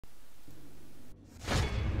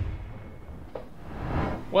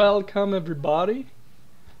Welcome everybody.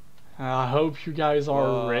 I hope you guys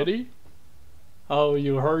are ready. Oh,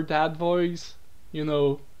 you heard that voice? You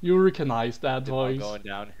know, you recognize that voice. Going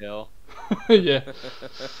downhill. Yeah.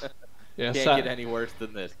 Yeah. Can't get any worse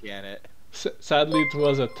than this, can it? Sadly, it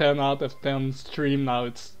was a 10 out of 10 stream. Now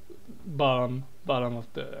it's bottom of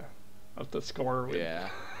the score. Yeah.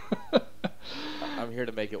 I'm here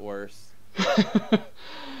to make it worse.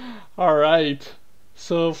 All right.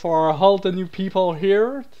 So for all the new people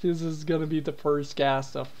here, this is gonna be the first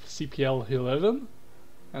cast of CPL11,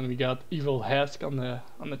 and we got Evil Esk on the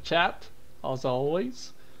chat as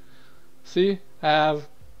always. See, I have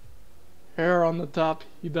hair on the top.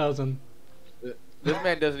 He doesn't. This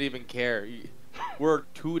man doesn't even care. We're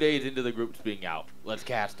 2 days into the groups being out. Let's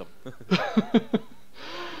cast him.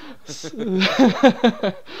 So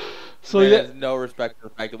man yeah, has no respect for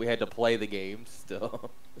the fact that we had to play the game still.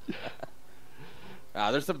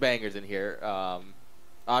 There's some bangers in here.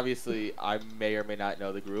 Obviously, I may or may not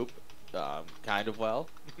know the group kind of well.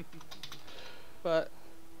 But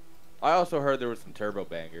I also heard there were some turbo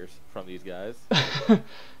bangers from these guys.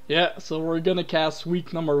 yeah, so we're gonna cast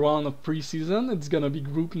week number 1 of preseason. It's gonna be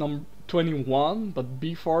group number 21, but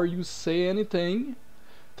before you say anything,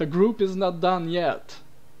 the group is not done yet.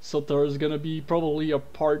 So there's gonna be probably a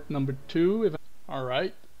part number 2.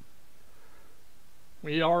 Alright.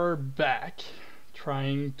 We are back,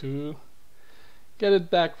 trying to get it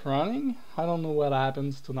back running. I don't know what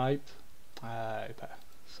happens tonight.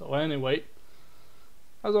 So anyway,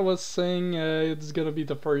 as I was saying, it's gonna be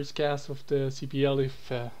the first cast of the CPL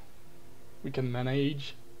if we can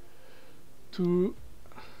manage to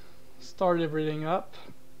start everything up.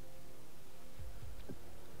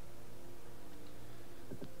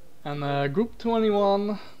 And group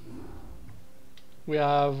 21, we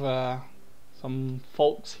have some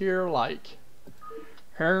folks here like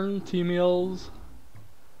Airn, Tmillz,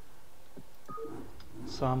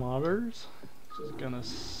 some others. Just gonna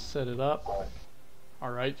set it up.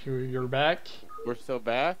 Alright, you're back. We're still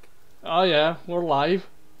back? Oh yeah, we're live.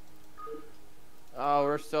 Oh,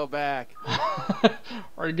 we're still back.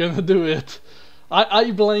 We're gonna do it.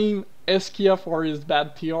 I blame Eskia for his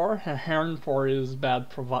bad PR and Airn for his bad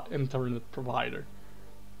internet provider.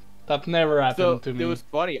 That never happened to me. It was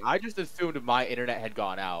funny. I just assumed my internet had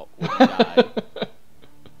gone out when he died.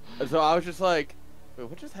 So I was just like, wait,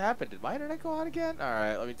 what just happened? Did my internet go out again?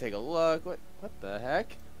 Alright, let me take a look. What the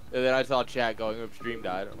heck? And then I saw chat going, stream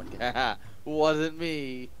died. I'm like, haha, wasn't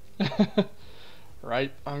me.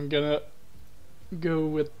 Right, I'm gonna go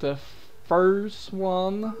with the first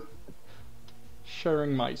one.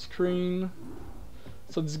 Sharing my screen.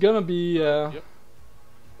 So it's gonna be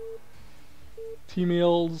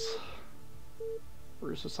Tmillz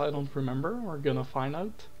versus I don't remember. We're gonna find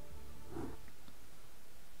out.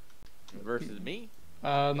 Versus me?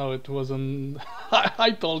 No, it wasn't.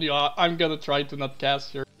 I told you I'm gonna try to not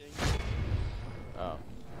cast your. Oh,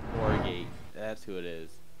 Wargate. That's who it is,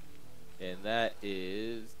 and that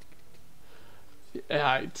is.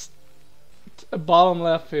 Yeah, it's bottom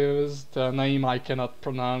left is the name I cannot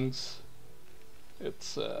pronounce.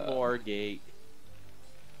 It's Wargate.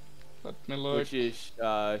 Let me look. Which is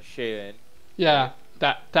Shehyn. Yeah,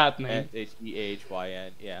 that name.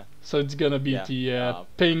 Shehyn. Yeah. So it's gonna be the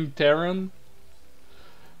pink Terran.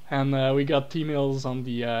 And we got Tmillz on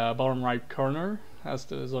the bottom right corner as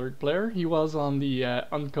the third player. He was on the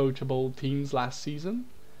uncoachable teams last season.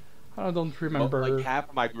 I don't remember. Like half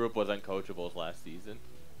of my group was uncoachables last season.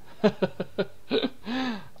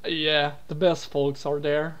 Yeah, the best folks are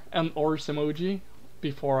there. And horse emoji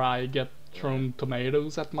before I get thrown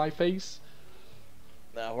tomatoes at my face.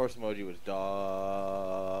 Nah, horse emoji was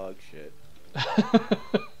dog shit.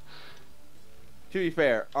 To be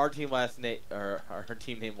fair, our team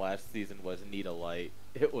name last season was Nita Light.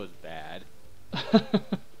 It was bad.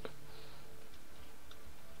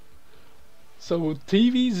 So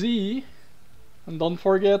TVZ, and don't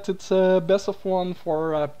forget it's a best of 1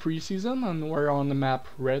 for preseason, and we're on the map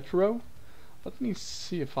Retro. Let me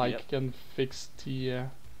see if I can fix the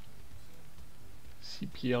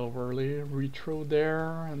CPL early retro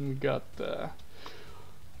there, and we got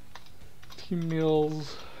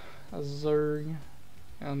Tmillz, Azurg,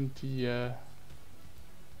 and the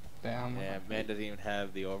damn. Yeah, man doesn't even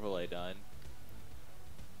have the overlay done.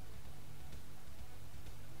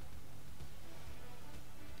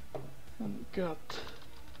 And we got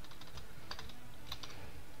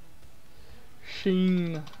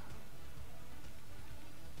Shehyn.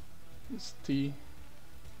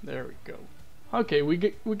 There we go. Okay, we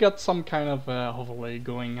got some kind of overlay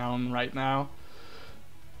going on right now.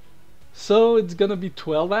 So it's gonna be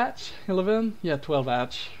 12 hatch, 11? Yeah, 12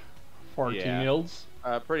 hatch for Tmillz.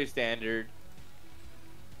 Pretty standard.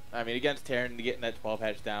 I mean, against Airn, getting that 12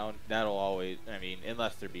 hatch down, that'll always, I mean,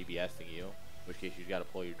 unless they're BBSing you, in which case you've got to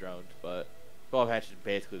pull your drones, but 12 hatch is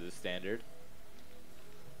basically the standard.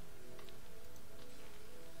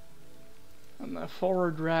 And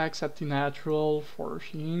forward racks at the natural for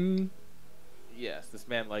Shehyn. Yes, this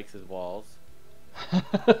man likes his walls.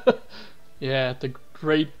 Yeah, the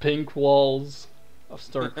great pink walls of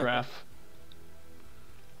Starcraft.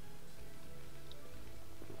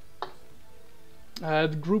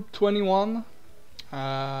 Group 21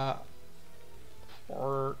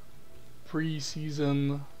 for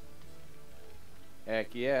preseason.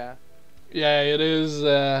 Heck yeah. Yeah, it is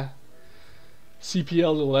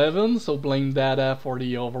CPL11, so blame data for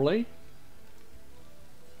the overlay.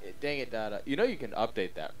 Dang it, data. You know you can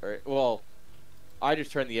update that, right? Well, I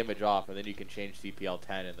just turned the image off, and then you can change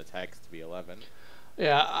CPL10 in the text to be 11.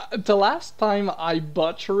 Yeah, the last time I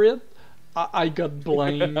butchered it, I got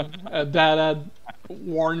blamed. Data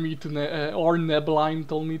warned me to, or Nebline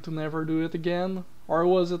told me to never do it again. Or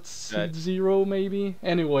was it Seed0 maybe?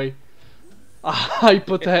 Anyway, I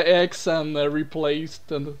put the X and replaced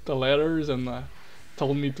the letters and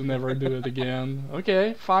told me to never do it again.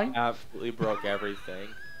 Okay, fine. Absolutely broke everything.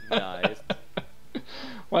 Nice.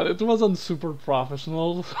 Well, it wasn't super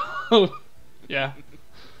professional, so yeah.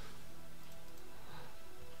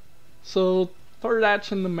 So, third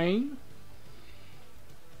hatch in the main.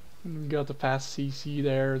 We got the fast CC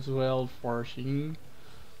there as well for Shehyn.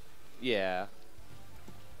 Yeah.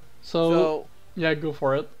 So, yeah, go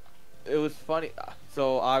for it. It was funny.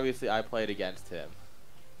 So, obviously, I played against him.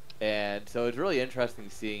 And so, it's really interesting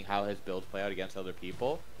seeing how his builds play out against other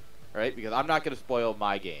people. Right? Because I'm not going to spoil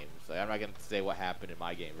my games. Like, I'm not going to say what happened in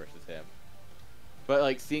my game versus him. But,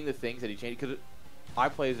 like, seeing the things that he changed. Because I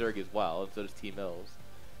play Zerg as well, and so does Tmillz.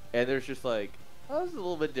 And there's just like, oh, this is a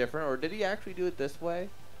little bit different. Or did he actually do it this way?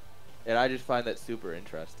 And I just find that super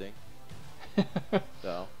interesting.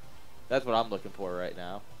 So, that's what I'm looking for right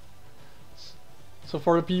now. So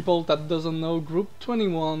for the people that doesn't know, Group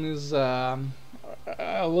 21 is a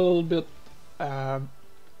little bit...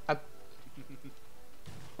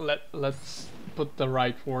 let's put the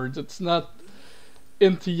right words. It's not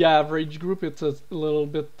into the average group, it's a little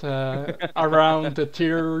bit around the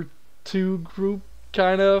tier 2 group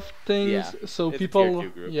kind of things. Yeah, so it's people, a tier 2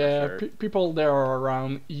 group, yeah, for sure. people there are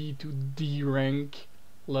around E to D rank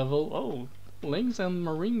level. Oh, Lynx and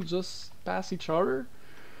Marine just pass each other,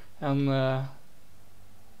 and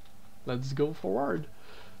let's go forward.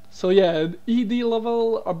 So yeah, ED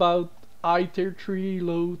level about high tier 3,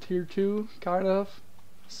 low tier 2 kind of.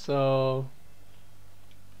 So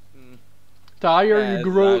the higher you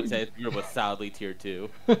grow, I would say it's was solidly tier 2.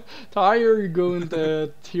 the higher you go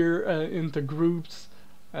into into groups,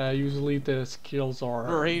 usually the skills are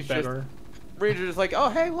better. Marines are just like, oh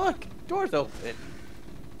hey, look, doors open.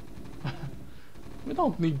 We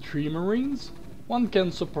don't need 3 Marines. One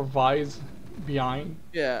can supervise behind.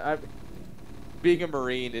 Yeah, being a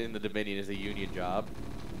Marine in the Dominion is a union job.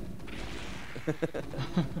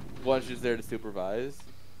 One's just there to supervise.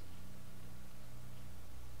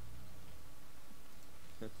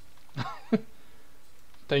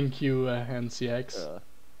 Thank you, NCX.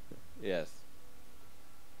 Yes.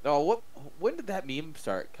 No, when did that meme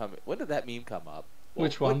start coming? When did that meme come up?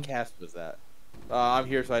 Which one? What cast was that? I'm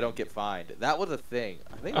here so I don't get fined. That was a thing.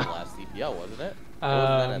 I think it was last CPL, wasn't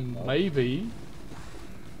it? Maybe.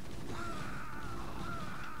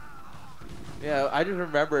 Yeah, I just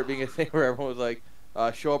remember it being a thing where everyone was like,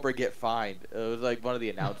 show up or get fined. It was like one of the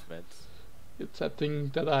announcements. It's a thing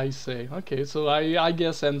that I say. Okay, so I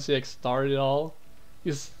guess NCX started it all.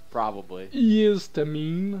 Probably. He is the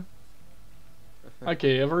meme.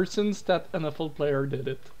 Okay, ever since that NFL player did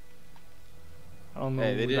it. I don't know.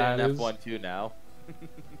 Hey, they did an F1 too now.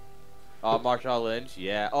 Marshawn Lynch,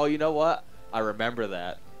 yeah. Oh, you know what? I remember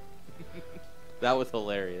that. That was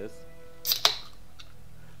hilarious.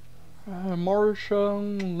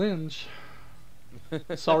 Marshawn Lynch.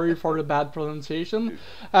 Sorry for the bad pronunciation.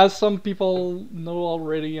 As some people know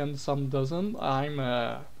already and some doesn't, I'm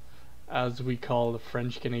as we call the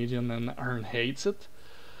French Canadian, and Airn hates it.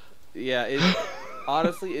 Yeah,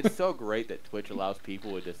 honestly, it's so great that Twitch allows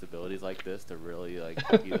people with disabilities like this to really like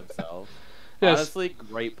be themselves. Yes. Honestly,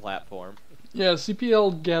 great platform. Yeah,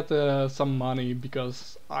 CPL get some money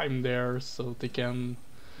because I'm there, so they can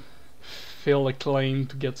fill a claim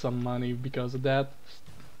to get some money because of that.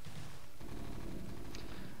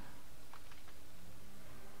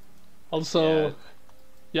 Also,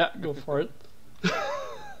 yeah, go for it.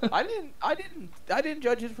 I didn't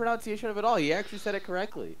judge his pronunciation of it all. He actually said it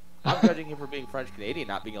correctly. I'm judging him for being French Canadian,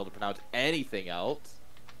 not being able to pronounce anything else.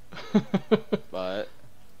 But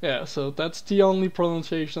yeah, so that's the only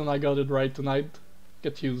pronunciation I got it right tonight.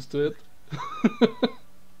 Get used to it.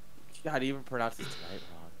 God, even pronounce it tonight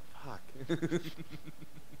wrong. Fuck.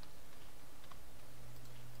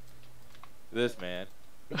 This man.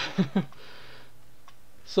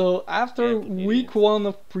 So after Damn week Canadians. 1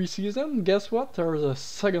 of preseason, guess what? There's a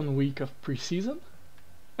second week of preseason.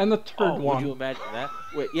 And a third Would one. you imagine that?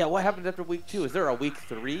 Wait, yeah, what happens after week 2? Is there a week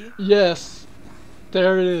 3? Yes,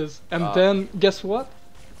 there it is. And Uh, then, guess what?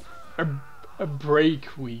 A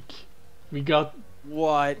break week. We got,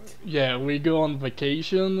 What? yeah, we go on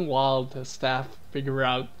vacation while the staff figure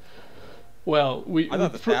out. Well, I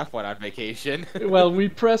thought the staff went on vacation. well, we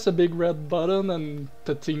press a big red button and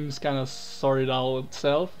the team's kind of sort it out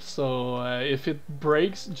itself. So if it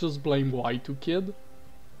breaks, just blame Y2Kid.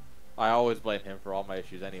 I always blame him for all my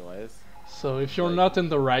issues anyways. So if you're Like, not in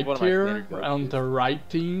the right one of my tier, standard on go-tos. the right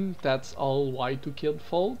team, that's all Y2Kid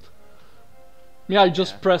fault. Yeah, I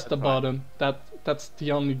just Yeah, pressed the that's fine. button. That's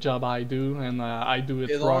the only job I do, and I do it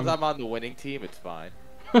As long wrong. as I'm on the winning team, it's fine.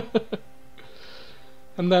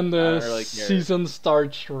 And then I the don't really care. season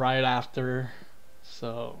starts right after.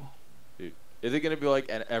 So Dude, is it gonna be like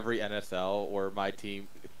every NSL where my team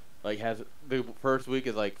like has the first week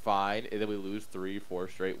is like fine, and then we lose 3-4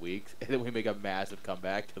 straight weeks, and then we make a massive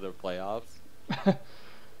comeback to the playoffs? It's like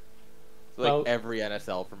Well- every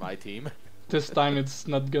NSL for my team. this time it's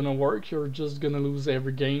not gonna work. You're just gonna lose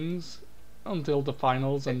every games until the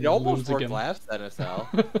finals and It almost lose worked again. last NSL.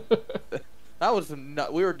 That was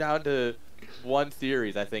we were down to one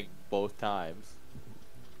series, I think, both times.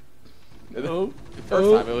 Oh, The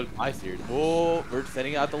first time it was my series. Oh, we're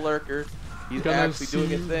sending out the lurkers. He's gonna actually see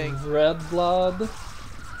doing a thing. red blood.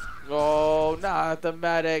 Oh, not the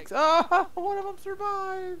medics. Oh, one of them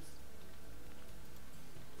survives.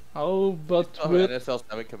 Oh, but Oh, with NSL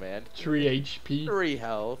 7 command. 3 HP. 3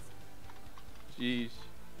 health. Jeez.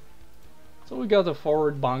 So we got a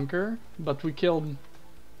forward bunker, but we killed.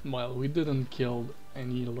 Well, we didn't kill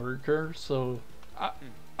any lurker, so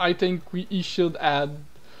I think he should add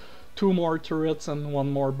 2 more turrets and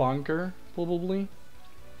 1 more bunker, probably.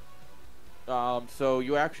 So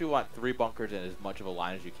you actually want 3 bunkers in as much of a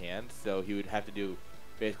line as you can. So he would have to do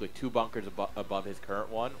basically 2 bunkers above his current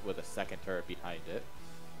one with a second turret behind it.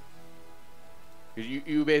 'Cause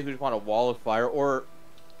you basically just want a wall of fire, or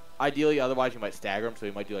ideally, otherwise you might stagger them. So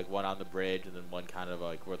you might do like one on the bridge and then one kind of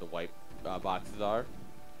like where the white boxes are.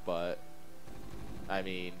 But I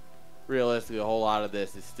mean, realistically, a whole lot of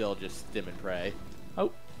this is still just stim and pray.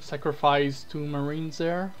 Oh, sacrifice 2 marines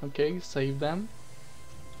there. Okay, save them.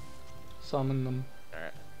 Summon them.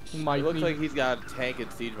 Alright. Might It looks need- like he's got tank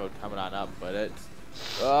and siege mode coming on up, but it's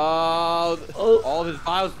all of his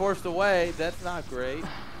bios forced away. That's not great.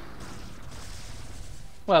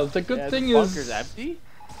 Well, the good Yeah, thing the bunker's is empty.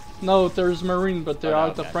 no, there's marine, but they're Oh,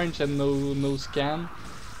 no, out of okay. range and no scan.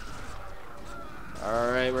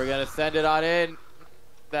 All right, we're gonna send it on in.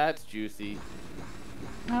 That's juicy.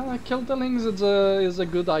 Kill the lings is a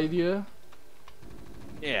good idea.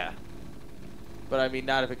 Yeah. But I mean,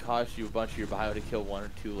 not if it costs you a bunch of your bio to kill 1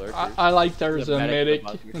 or 2 lurkers. I like there's The a medic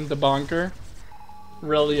medic in the bunker. in the bunker.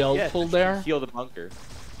 Really helpful there. Heal the bunker.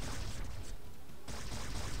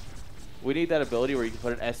 We need that ability where you can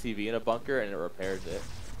put an SCV in a bunker and it repairs it.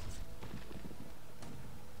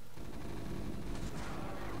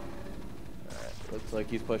 Alright, looks like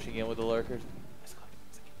he's pushing in with the lurkers.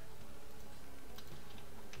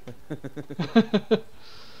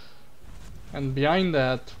 And behind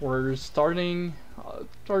that, we're starting.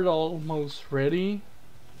 Start almost ready.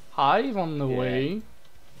 Hive on the Yeah. way.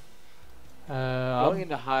 Going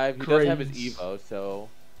into Hive, he does have his upgrades. Evo, so...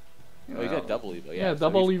 Oh, he's got double Evo, yeah. Yeah, so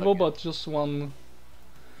double he's Evo, cooking. but just one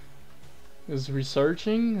is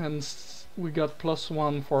researching, and we got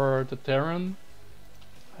 +1 for the Terran.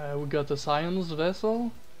 We got the Science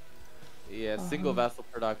vessel. Yeah, single vessel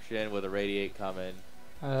production with a radiate coming.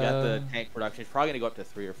 You got Uh, the tank production. It's probably going to go up to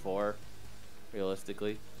 3 or 4,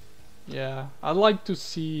 realistically. Yeah, I'd like to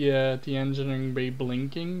see the engineering bay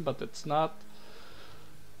blinking, but it's not.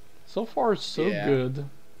 So far, so Yeah. good.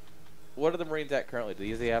 What are the Marines at currently?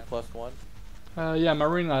 Do they have +1? Yeah,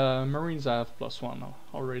 Marines have +1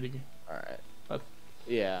 already. Alright. But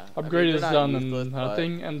Yeah. Upgrade they're is not done useless, and but-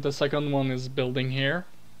 nothing, and the second one is building here.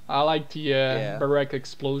 I like the barrack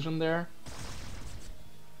explosion there.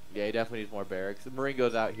 Yeah, he definitely needs more barracks. The Marine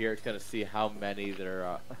goes out here. It's going to see how many there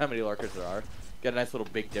are, how many lurkers there are. Got a nice little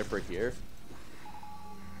Big Dipper here.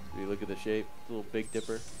 Do you look at the shape? Little Big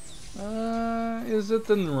Dipper. Is it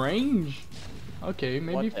in range? Okay,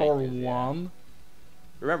 maybe One for tank is, yeah. one.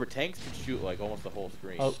 Remember, tanks can shoot like almost the whole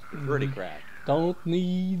screen. Oh, Pretty cracked. Don't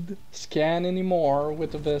need scan anymore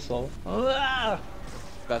with the vessel. Ah!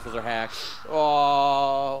 Vessels are hacked.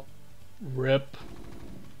 Oh. Rip.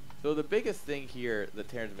 So the biggest thing here that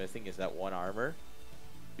Terran's missing is that 1 armor.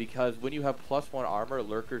 Because when you have +1 armor,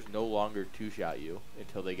 lurkers no longer 2-shot you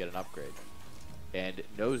until they get an upgrade. And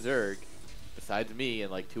no Zerg, besides me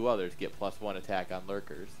and like 2 others, get +1 attack on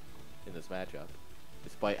lurkers in this matchup.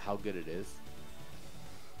 Despite how good it is.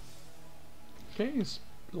 Okay,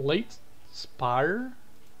 late Spire,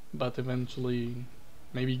 but eventually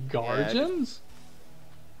maybe Guardians?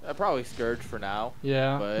 Probably Scourge for now.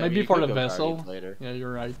 Yeah, but, maybe I mean, for you the could go vessel. Guardians later. Yeah,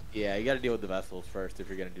 you're right. Yeah, you gotta deal with the vessels first if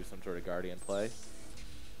you're gonna do some sort of Guardian play.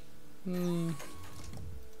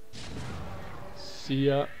 See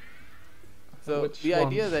ya. So Which the one?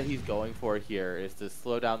 idea that he's going for here is to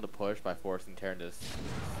slow down the push by forcing Terran to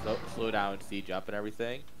slow down siege up and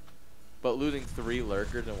everything. But losing 3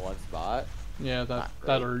 lurkers in 1 spot. Yeah, that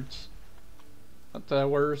hurts. But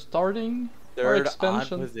we're starting our 3rd on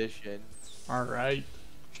expansion. position. Alright.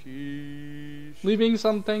 Sheesh. Leaving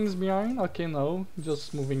some things behind? Okay, no.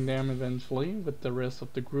 Just moving them eventually with the rest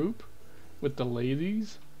of the group. With the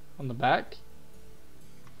ladies on the back.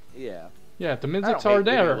 Yeah. Yeah, the I Mythics don't are hate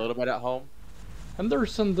leaving there. a little bit at home.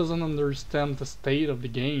 Anderson doesn't understand the state of the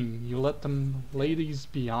game. You let them ladies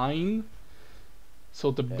behind,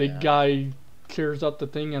 so the big guy clears up the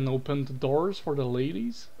thing and opens the doors for the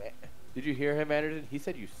ladies. Did you hear him, Anderson? He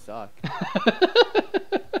said you suck.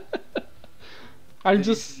 I'm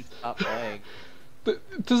just stop playing.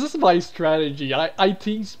 This is my strategy. I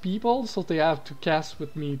tease people so they have to cast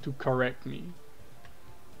with me to correct me.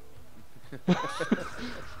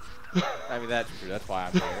 I mean, that's true. That's why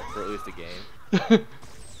I'm here for at least a game.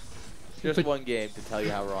 Just 1 game to tell you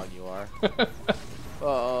how wrong you are.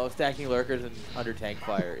 Oh, stacking lurkers and under tank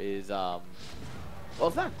fire is well,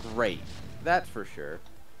 it's not great. That's for sure.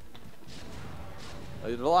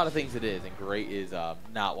 There's a lot of things it is, and great is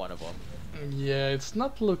not one of them. Yeah, it's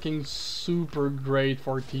not looking super great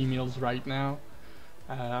for Tmillz right now.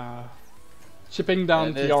 Chipping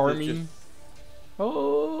down the army.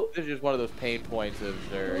 This is just one of those pain points of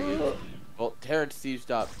their. Well, Terran's sieged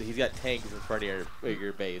up. He's got tanks in front of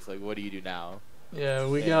your base. Like, what do you do now? Yeah,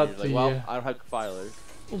 we and got the. Like, well, I don't have Compilers.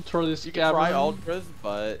 Ultra You can try ultras,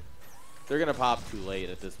 but they're gonna pop too late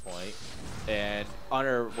at this point. And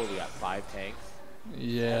under what we got 5 tanks.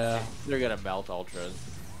 Yeah. They're gonna melt ultras.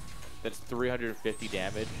 That's 350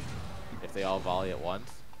 damage if they all volley at once.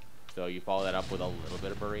 So you follow that up with a little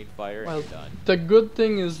bit of marine fire and you're done. The good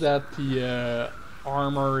thing is that the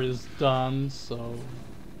armor is done, so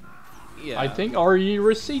yeah. I think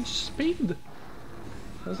RE Siege speed.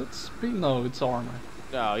 Is it speed? No, it's armor.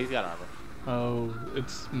 No, he's got armor. Oh, it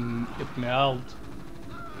melt.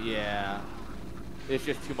 Yeah. It's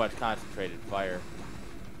just too much concentrated fire.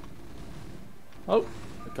 Oh.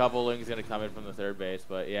 A coupling is gonna come in from the 3rd base,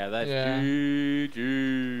 but yeah, that's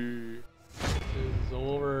GG. It's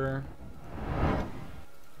over.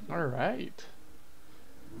 Alright.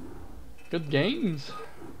 Good games.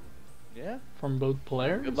 Yeah. From both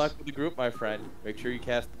players. Good luck with the group, my friend. Make sure you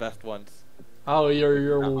cast the best ones. Oh,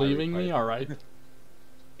 you're leaving me? Alright.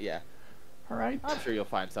 Yeah. Alright. I'm sure you'll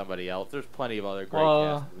find somebody else. There's plenty of other great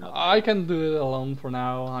casters out there. I can do it alone for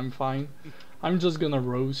now. I'm fine. I'm just gonna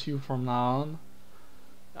roast you from now on.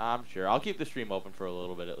 I'm sure. I'll keep the stream open for a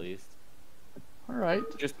little bit at least. Alright.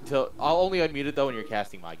 Just until I'll only unmute it though when you're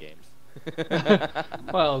casting my games.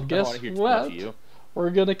 Well, guess what? We're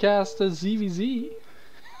gonna cast a ZVZ.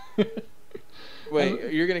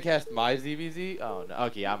 Wait, you're gonna cast my ZVZ? Oh no.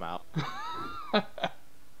 Okay, I'm out.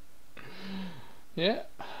 Yeah,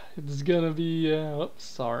 it's gonna be. Oops,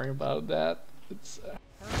 sorry about that. It's Airn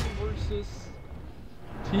versus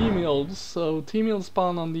Tmillz. So Tmillz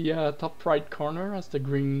spawn on the top right corner as the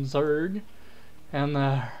green Zerg, and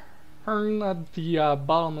Airn at the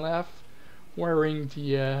bottom left, wearing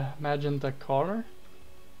the magenta color,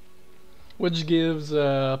 which gives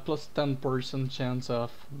a plus 10% chance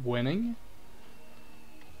of winning.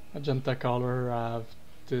 Magenta color have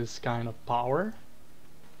this kind of power.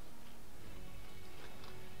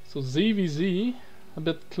 So ZVZ, a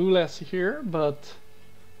bit clueless here, but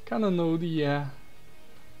kind of know the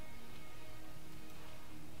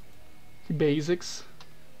basics,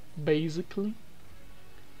 basically.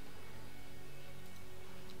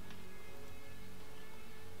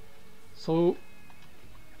 So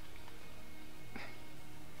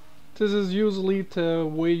this is usually the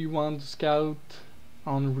way you want to scout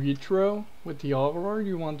on retro with the overlord.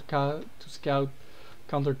 You want to scout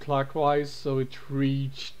counterclockwise, so it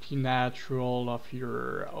reached the natural of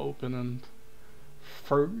your opponent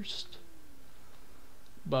first.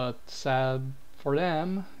 But sad for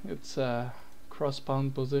them, it's cross spawn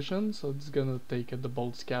position, so it's gonna take the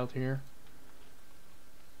bolt scout here.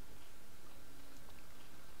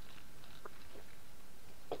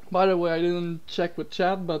 By the way, I didn't check with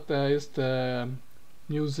chat, but is the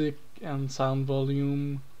music and sound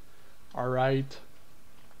volume alright?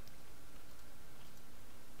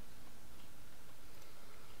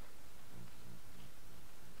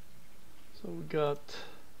 So we got,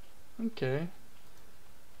 okay,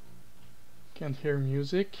 can't hear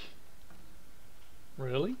music,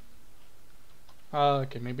 really?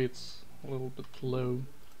 Okay, maybe it's a little bit low.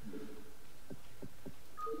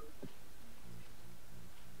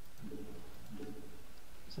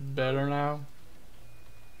 Is it better now?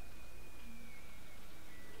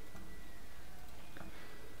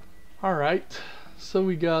 Alright, so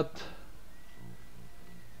we got,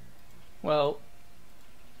 well,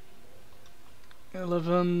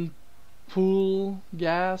 11 pool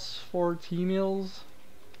gas for Tmillz.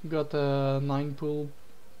 Got a 9 pool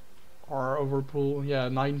or over pool, yeah,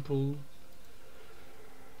 9 pool.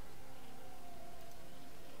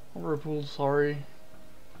 Over pool, sorry.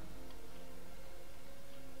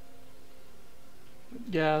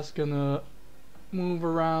 Gas gonna move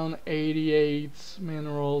around 88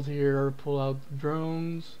 minerals here, pull out the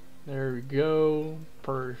drones. There we go,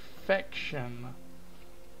 perfection.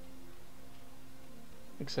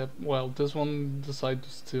 Except, well, this one decided to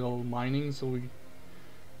steal mining, so we're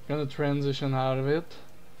gonna transition out of it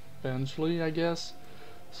eventually, I guess.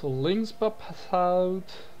 So Lynx pops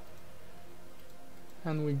out,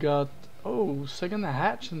 and we got, oh, second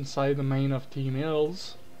hatch inside the main of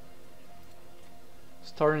Tmillz.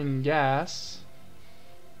 Starting gas.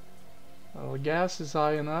 Well, gas is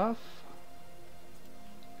high enough.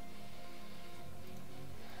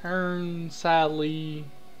 Airn sadly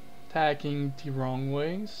attacking the wrong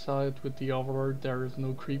way. Saw it with the overlord, there is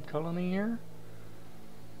no creep colony here.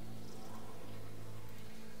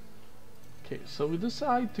 Okay, so we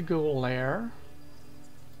decide to go lair.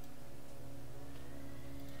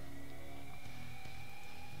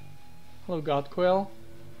 Hello Godquail,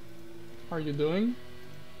 how are you doing?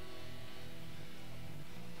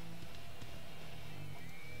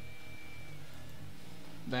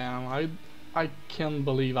 Damn, I can't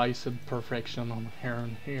believe I said perfection on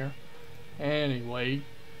Airn here. Anyway.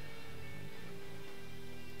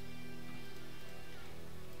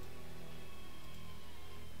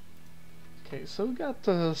 Okay, so we got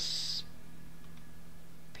a split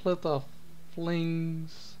of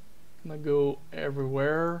flings. Gonna go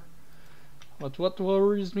everywhere. But what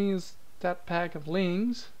worries me is that pack of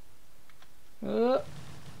lings.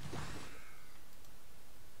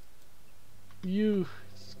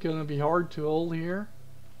 It's gonna be hard to hold here.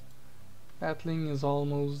 That ling is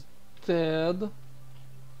almost dead.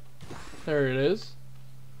 There it is.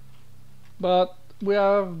 But we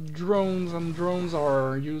have drones, and drones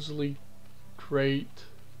are usually great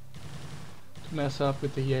to mess up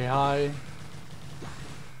with the AI.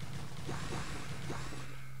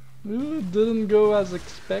 It didn't go as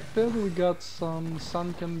expected. We got some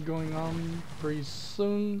sunken going on pretty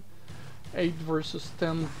soon. 8 versus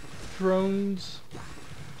 10 drones.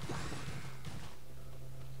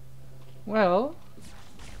 Well,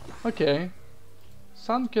 okay.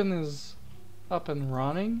 Sunken is up and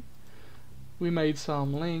running. We made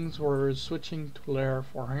some links. We're switching to lair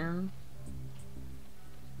for Airn.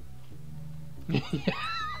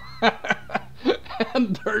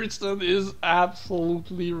 Anderson is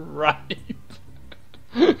absolutely right.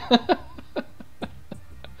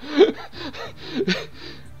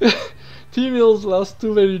 Tmillz lost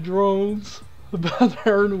too many drones, but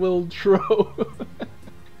Airn will throw.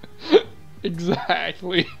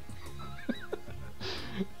 Exactly.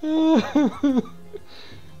 Oh,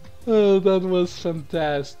 that was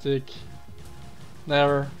fantastic.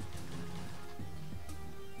 Never.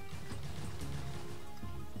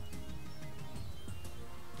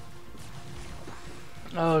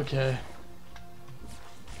 Okay.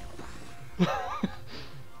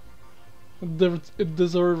 It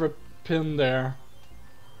deserved a pin there.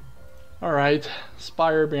 Alright,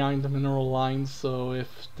 Spire behind the mineral lines, so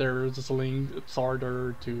if there's a link, it's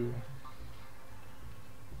harder to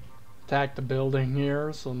attack the building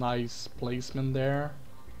here, so nice placement there.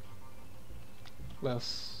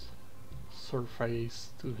 Less surface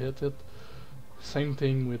to hit it. Same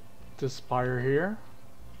thing with this Spire here.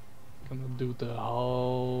 Gonna do the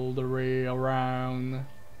whole way around.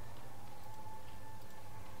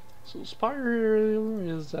 So Spire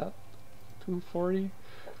is at 240.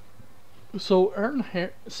 So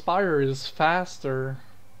Spire is faster,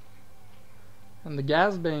 and the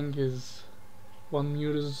gas bank is 1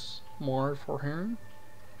 mutas more for him.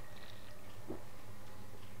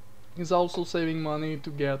 He's also saving money to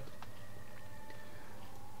get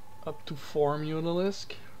up to 4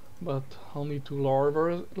 Mutalisk, but only 2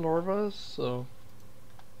 larvas, so...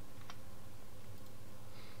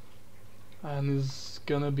 And it's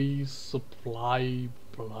gonna be supply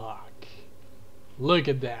block. Look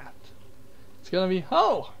at that. It's gonna be,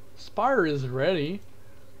 oh! Spire is ready.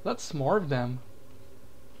 Let's morph them.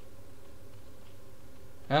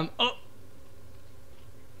 And, oh!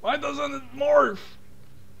 Why doesn't it morph?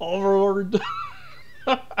 Overlord.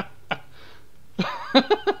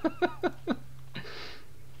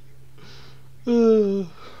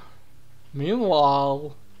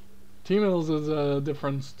 Meanwhile, Tmillz is a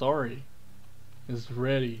different story. Is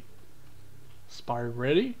ready. Spire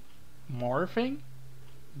ready. Morphing.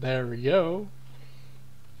 There we go.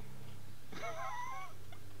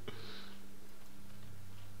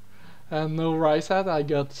 And no rise hat, I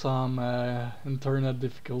got some internet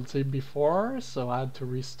difficulty before, so I had to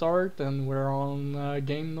restart, and we're on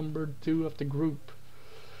game number 2 of the group.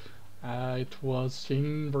 It was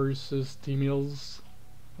Shehyn versus Tmillz,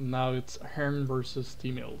 now it's Airn versus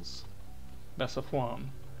Tmillz. Best of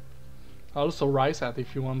 1. Also rise hat,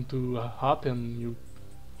 if you want to hop in, you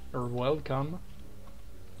are welcome.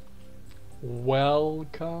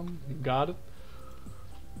 Welcome, you got it.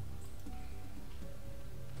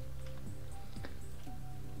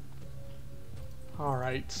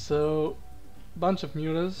 Alright, so bunch of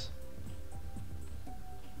mutas.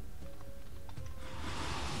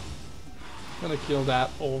 Gonna kill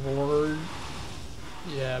that overlord.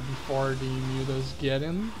 Yeah, before the mutas get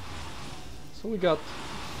in. So we got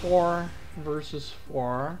 4 versus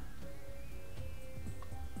 4.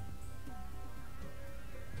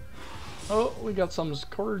 Oh, we got some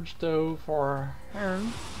Scourge though for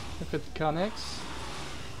Airn, if it connects.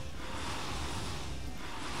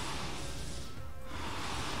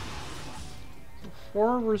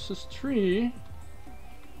 Four versus 3.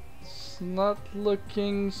 It's not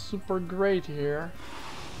looking super great here.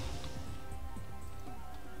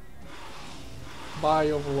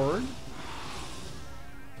 Bye, Overlord.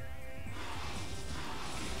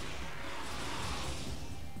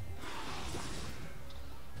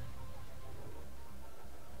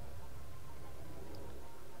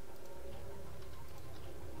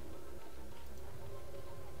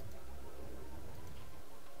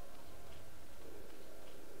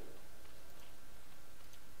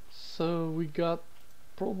 So we got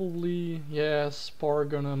probably, yeah, Spar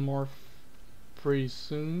gonna morph pretty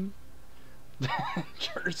soon.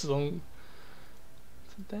 Danger zone.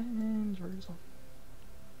 It's a danger zone.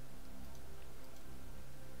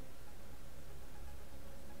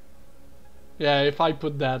 Yeah, if I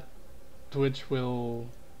put that, Twitch will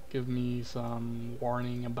give me some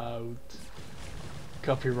warning about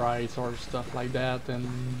copyrights or stuff like that, and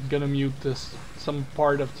gonna mute this some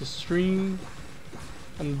part of the stream.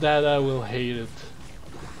 And that I will hate it.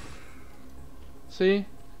 See?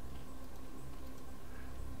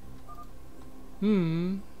 I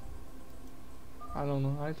don't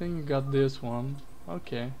know. I think you got this one.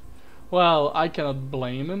 Okay. Well, I cannot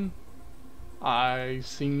blame him. I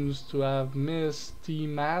seems to have missed the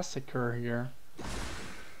massacre here.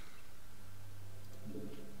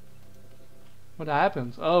 What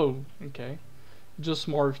happens? Oh, okay. Just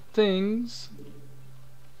more things.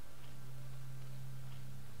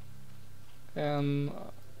 And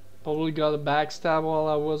probably got a backstab while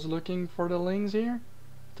I was looking for the Lynx here.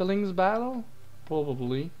 The Lynx battle?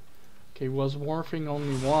 Probably. Okay, was morphing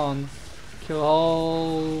only one. Kill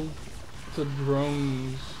all the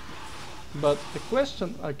drones. But the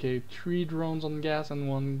question... Okay, 3 drones on gas and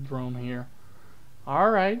 1 drone here.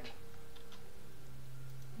 Alright.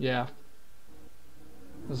 Yeah.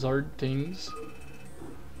 Zard things.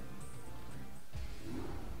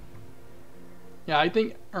 Yeah, I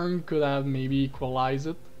think Airn could have maybe equalized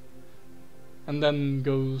it. And then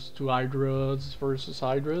goes to Hydras versus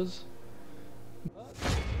Hydras.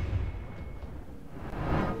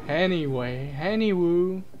 Anyway,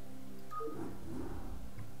 anywho.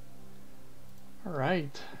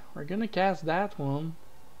 Alright, we're gonna cast that one.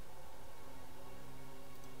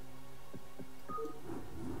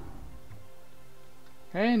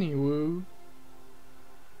 Anywho.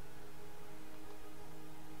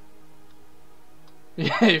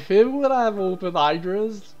 Yeah, if it would have opened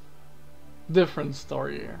Hydras, different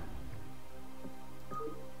story here.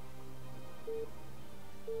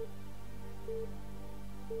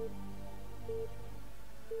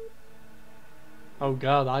 Oh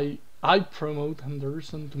god, I promote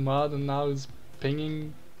Henderson to mod and now it's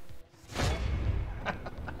pinging. I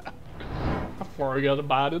forgot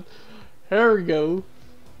about it. Here we go.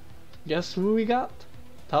 Guess who we got?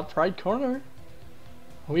 Top right corner.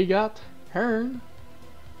 we got Airn,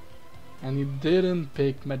 and he didn't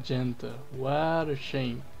pick magenta. What a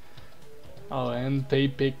shame. Oh, and they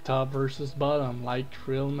picked top versus bottom like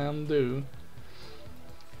real men do.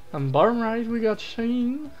 And bottom right we got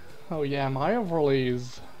Shehyn. Oh yeah, my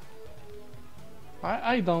overlays.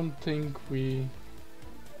 I don't think we...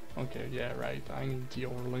 Okay, yeah, right, I need the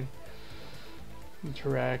overlay.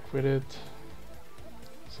 Interact with it.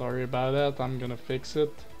 Sorry about that, I'm gonna fix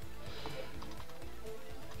it.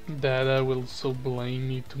 Dada will so blame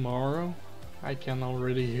me tomorrow. I can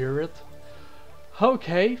already hear it.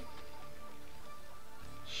 Okay.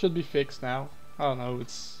 Should be fixed now. Oh no,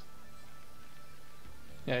 it's...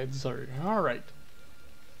 Yeah, it's already... Alright.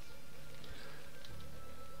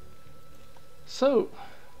 So,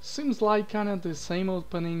 seems like kinda the same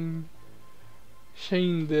opening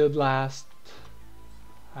Shehyn did last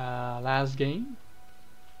game.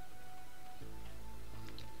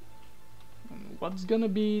 What's gonna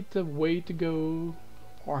be the way to go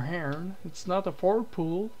for Airn? It's not a 4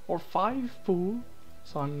 pool or 5 pool,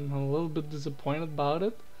 so I'm a little bit disappointed about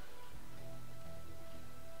it.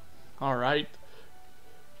 Alright.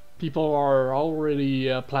 People are already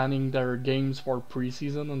planning their games for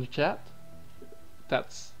preseason on the chat.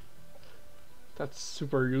 That's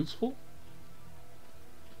super useful.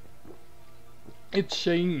 It's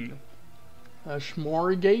Shehyn.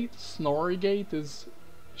 Snorrigate is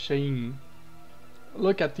Shehyn.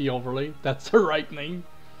 Look at the overlay, that's the right name.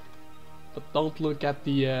 But don't look at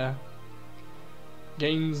the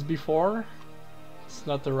games before. It's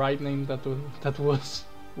not the right name that was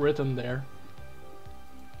written there.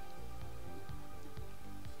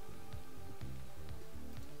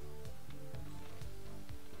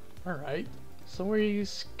 Alright, so we're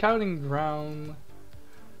scouting ground.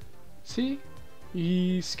 See?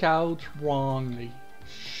 He scouted wrongly.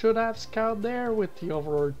 Should have scouted there with the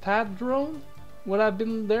overlord TAD drone. Would have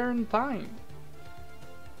been there in time.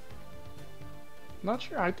 Not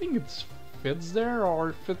sure, I think it fits there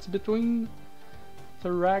or fits between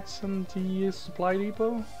the racks and the supply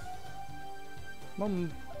depot.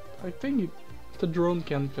 I think the drone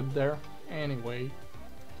can fit there anyway.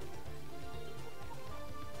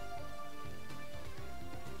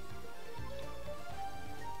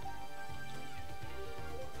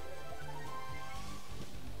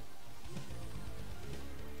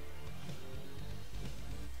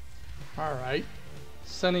 Alright,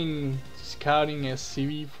 sending scouting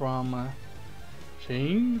SCV from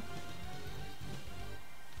Shehyn.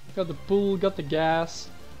 Got the pool, got the gas.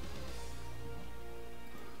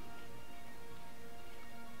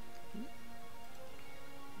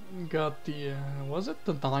 Got the, was it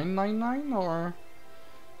the 999 or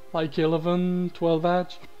like 11, 12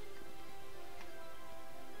 edge?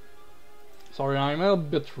 Sorry, I'm a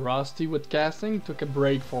bit rusty with casting, took a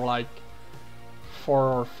break for like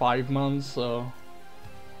 4 or 5 months, so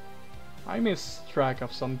I miss track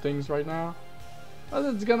of some things right now. But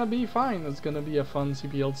it's gonna be fine, it's gonna be a fun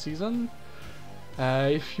CPL season.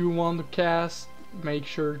 If you want to cast, make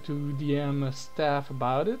sure to DM staff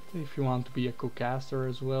about it. If you want to be a co-caster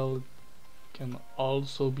as well, it can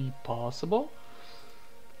also be possible.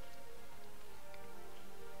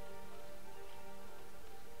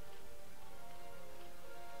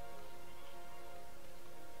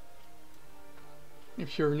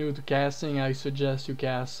 If you're new to casting, I suggest you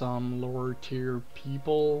cast some lower tier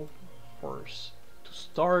people first to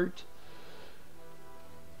start,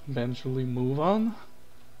 eventually move on.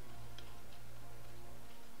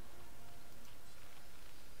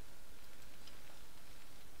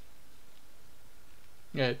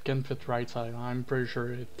 Yeah, it can fit right side, I'm pretty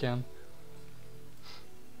sure it can.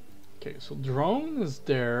 Okay, so drone is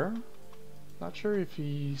there. Not sure if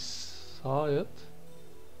he saw it,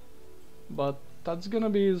 but that's gonna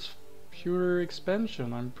be his pure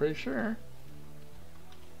expansion, I'm pretty sure.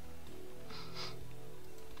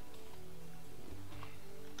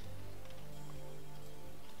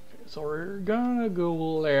 Okay, so we're gonna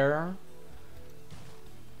go there.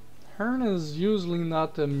 Airn is usually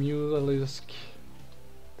not a Mutalisk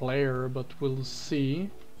player, but we'll see.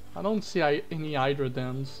 I don't see any Hydra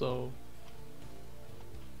then, so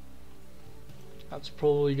that's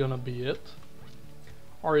probably gonna be it.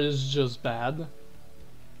 Or it's just bad.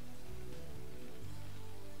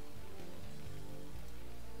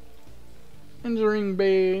 Entering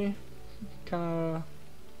bay, kinda...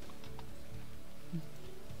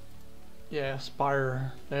 Yeah,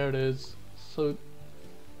 Spire, there it is. So,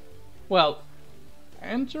 well,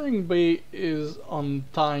 entering bay is on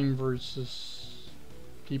time versus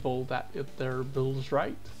people that hit their builds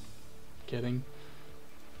right. Kidding.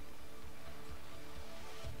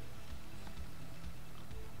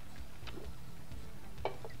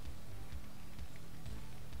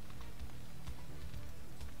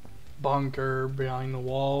 bunker behind the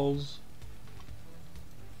walls.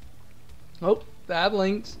 Oh, that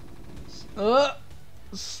links.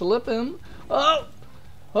 Slipping. Oh!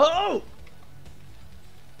 Oh!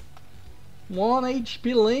 1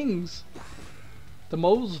 HP Lings. The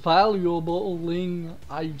most valuable Ling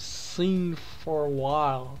I've seen for a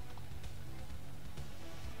while.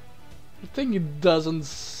 I think it doesn't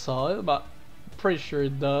sell it, but I'm pretty sure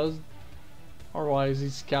it does. Otherwise, he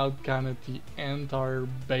scout kinda the entire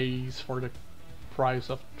base for the price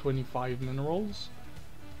of 25 minerals.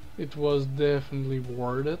 It was definitely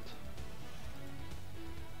worth it.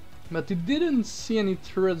 But it didn't see any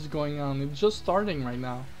turrets going on. It's just starting right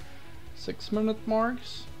now. 6-minute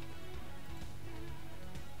marks.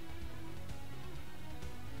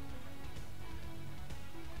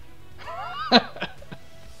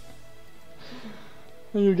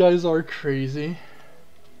 You guys are crazy.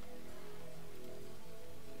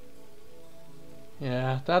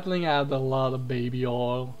 Yeah, that thing had a lot of baby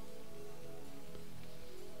oil.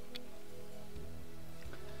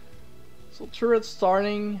 So turret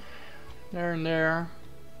starting there and there.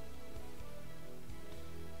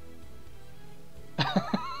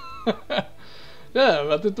 Yeah,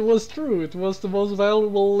 but it was true. It was the most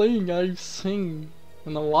valuable Ling I've seen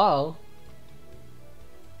in a while.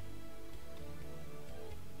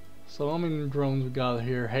 So how many drones we got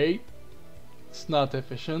here? 8. It's not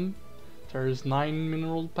efficient. There's 9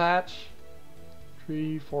 mineral patch.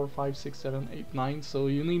 3, 4, 5, 6, 7, 8, 9. So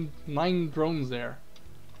you need 9 drones there.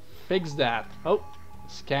 Fix that. Oh,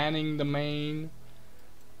 scanning the main.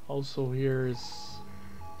 Also here is...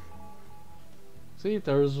 See,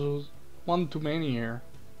 there's one too many here.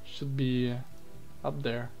 Should be up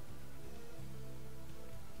there.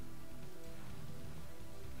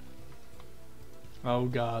 Oh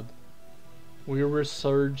god. We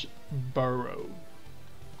resurge burrow.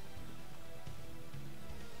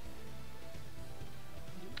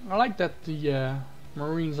 I like that the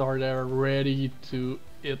Marines are there ready to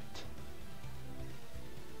hit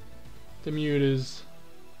the mutas.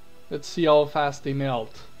 Let's see how fast they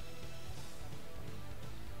melt.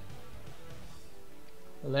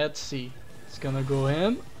 Let's see. It's gonna go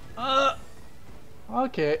in.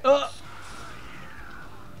 Okay.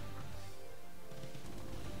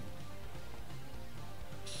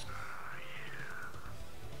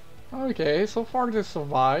 Okay, so far they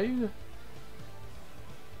survived.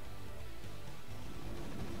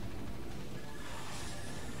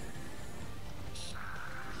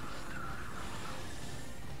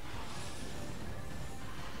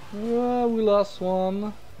 We lost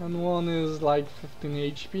one, and one is like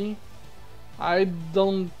 15 HP. I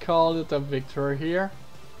don't call it a victory here.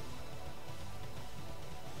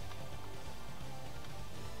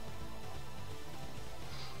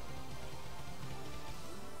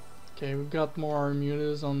 Okay, we've got more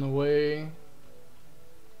mutas on the way.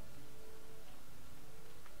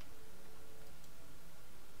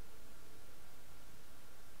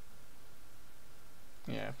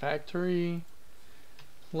 Yeah, factory.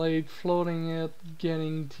 Late floating it,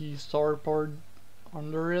 getting the starport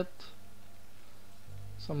under it.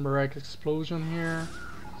 Some barrack explosion here.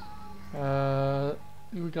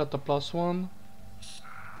 We got the +1.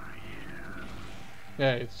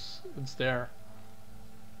 Yeah, it's there.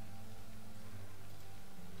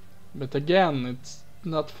 But again, it's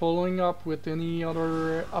not following up with any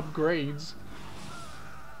other upgrades,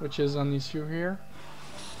 which is an issue here.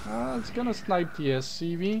 It's gonna snipe the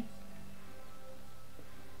SCV.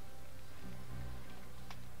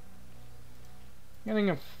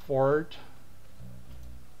 Getting a fort.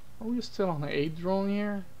 Are we still on the 8 drone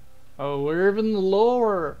here? Oh, we're even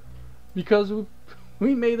lower because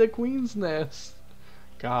we made a queen's nest.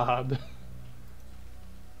 God.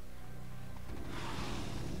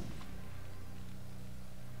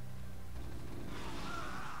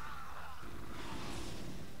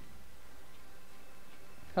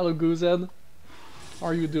 Hello, Goosehead. How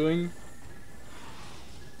are you doing?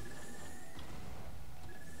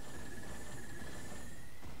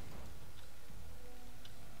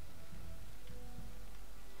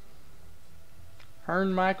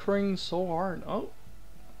 Airn macroing so hard. Oh,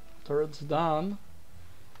 turret's done.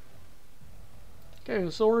 Okay,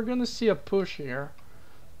 so we're gonna see a push here.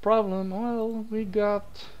 Problem, well, we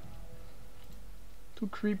got 2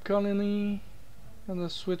 creep colony, gonna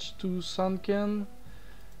switch to sunken.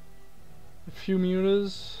 A few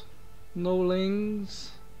mutas, no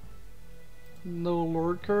lings, no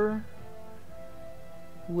lurker,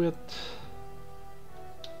 with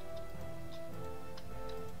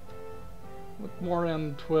more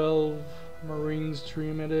than 12 marines,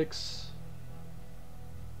 3 medics.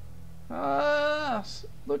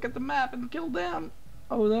 Look at the map and kill them.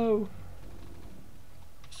 Oh no.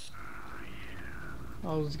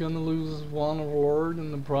 I was gonna lose one overlord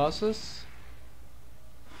in the process.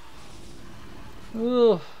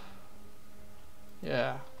 Ugh.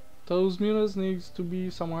 Yeah. Those mutas needs to be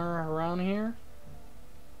somewhere around here.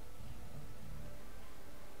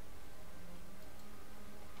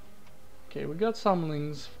 Okay, we got some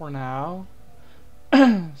links for now.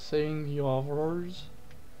 Saying the overlords.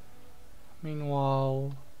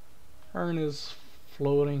 Meanwhile, Airn is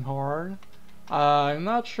floating hard. I'm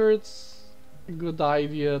not sure it's a good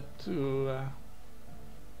idea to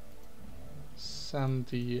send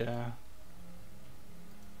the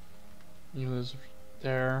units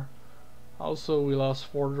there. Also, we lost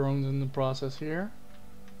 4 drones in the process here.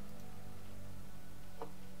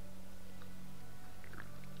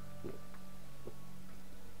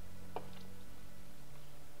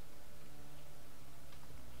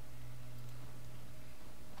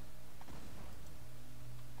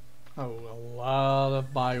 Oh, a lot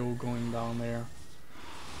of bio going down there.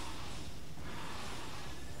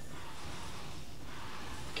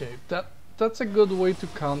 Okay, that's a good way to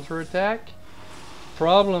counterattack.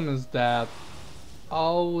 Problem is that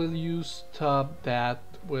how will you stop that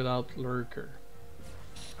without lurker?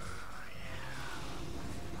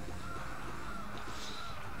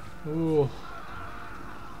 Ooh.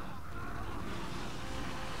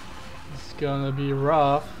 It's gonna be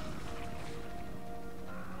rough.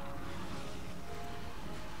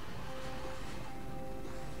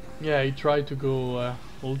 Yeah, he tried to go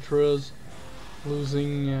ultras,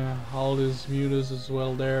 losing all his mutas as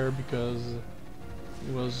well there because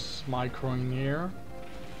he was microing here.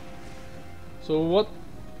 So what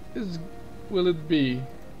will it be?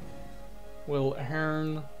 Will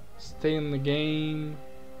Airn stay in the game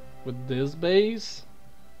with this base,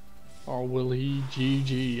 or will he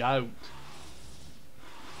GG out?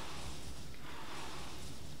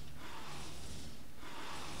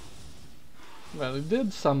 Well, it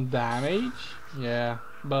did some damage, yeah,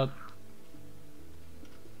 but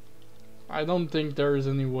I don't think there's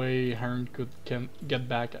any way Airn can get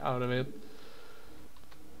back out of it.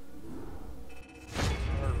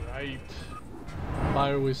 Alright.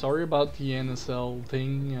 By the way, sorry about the NSL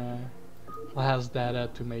thing. Has data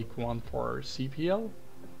to make one for CPL.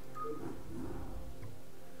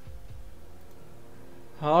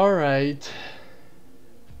 Alright.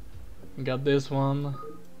 Got this one.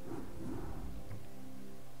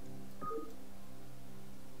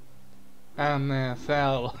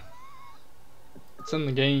 NSL. It's in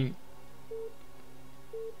the game.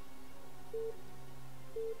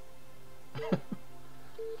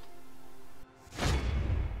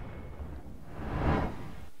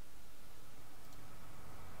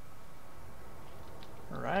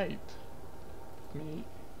 Alright. Let me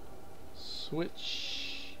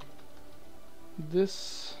switch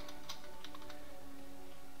this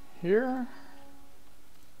here.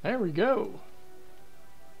 There we go.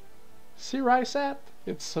 See where I sat?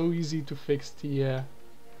 It's so easy to fix the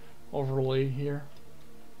overlay here.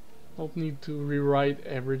 Don't need to rewrite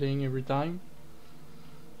everything every time.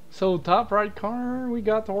 So top right corner we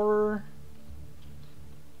got our,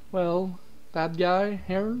 well, that guy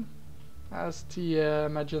Airn as the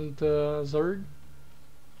magenta Zerg.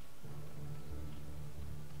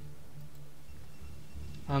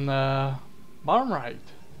 And bottom right,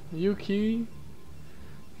 Yuki,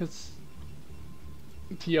 it's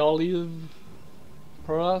the olive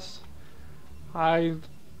for us. I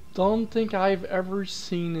don't think I've ever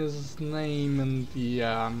seen his name in the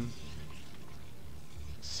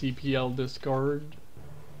CPL Discord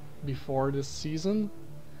before this season.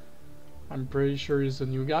 I'm pretty sure he's a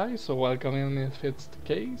new guy, so welcome in if it's the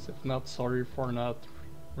case. If not, sorry for not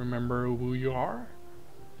remember who you are.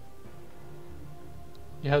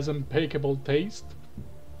 He has impeccable taste,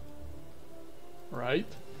 right?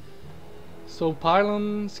 So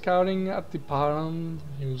pylon scouting at the pylon,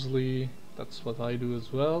 usually that's what I do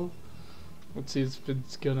as well. Let's see if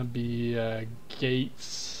it's gonna be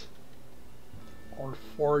gates or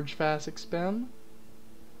forge fast expand.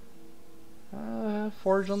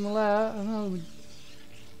 Forge on the left.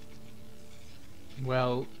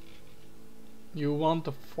 Well, you want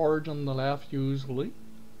the forge on the left usually.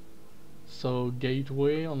 So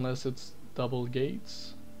gateway, unless it's double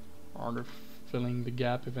gates, or they're filling the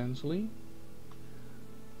gap eventually.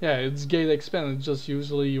 Yeah, it's gate expand. It's just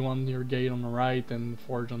usually you want your gate on the right and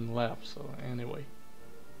forge on the left. So anyway,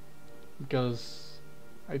 because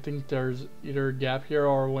I think there's either a gap here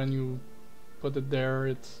or when you put it there,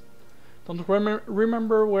 it's don't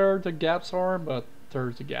remember where the gaps are, but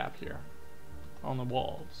there's a gap here on the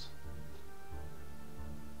walls.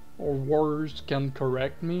 Or Warriors can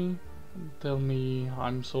correct me Tell me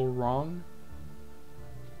I'm so wrong.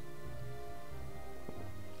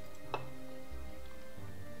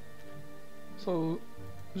 So,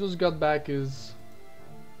 just got back is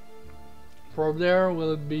probe there.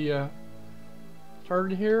 Will it be a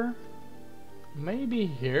third here? Maybe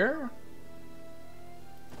here?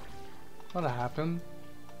 What happened?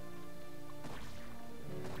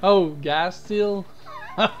 Oh, gas steal?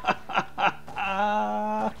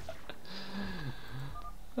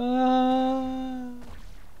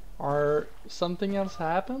 Or something else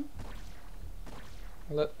happened?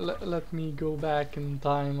 Let me go back in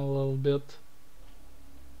time a little bit.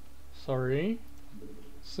 Sorry.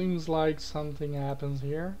 Seems like something happens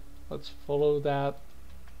here. Let's follow that.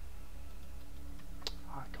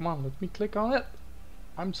 Ah, come on, let me click on it.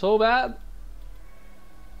 I'm so bad.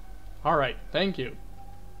 Alright, thank you.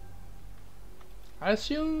 I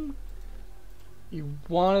assume you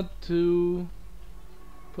wanted to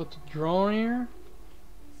put the drone here.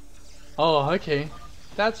 Oh, okay.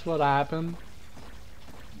 That's what happened.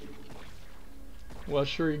 Well,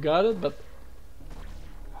 sure you got it, but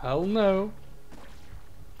hell no.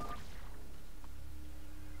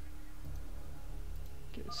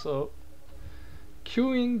 Okay, so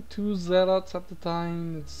queuing 2 zealots at the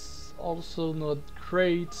time, it's also not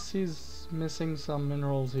great. He's missing some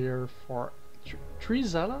minerals here for 3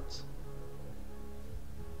 zealots?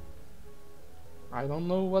 I don't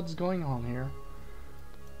know what's going on here.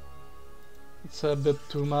 It's a bit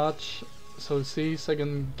too much. So see,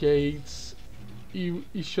 second gates, he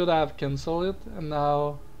should have cancelled it, and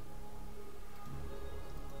now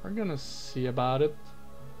we're gonna see about it.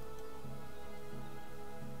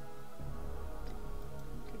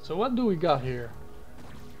 Okay, so what do we got here?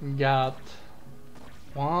 We got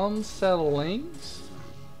 1 set of links.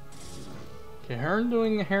 Okay, Airn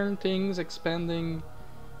doing Airn things, expanding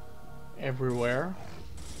everywhere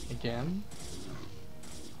again.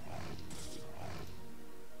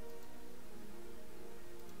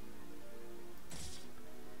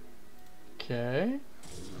 Okay.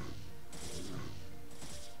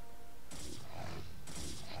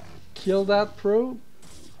 Kill that pro.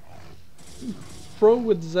 Pro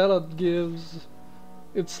with Zealot gives...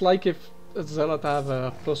 It's like if a Zealot have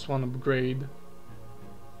a +1 upgrade.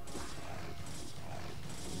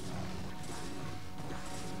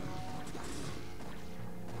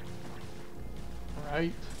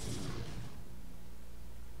 Right.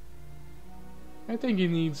 I think he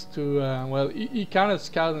needs to, well, he kind of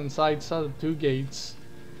scouted inside, saw the 2 gates,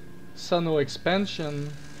 saw no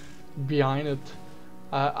expansion behind it.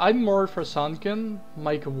 I'd more for Sunken,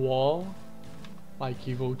 make a wall, like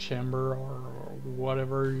Evo Chamber or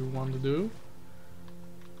whatever you want to do,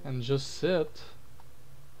 and just sit.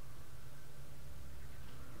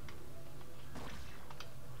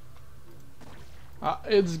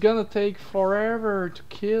 It's gonna take forever to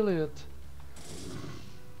kill it.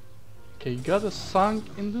 Okay, got a sunk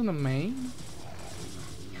into the main.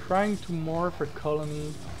 Trying to morph a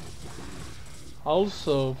colony.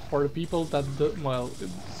 Also, for the people that do, well,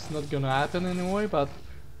 it's not gonna happen anyway, but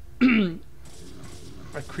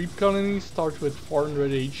a creep colony starts with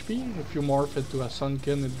 400 HP. If you morph it to a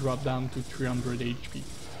sunken, it drops down to 300 HP.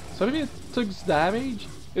 So if it takes damage,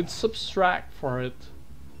 it's subtract for it.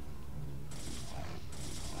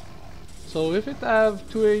 So if it have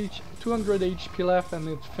 200 HP left and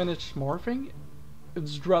it finished morphing,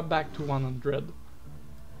 it's dropped back to 100.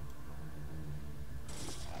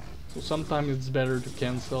 So sometimes it's better to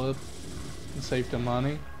cancel it and save the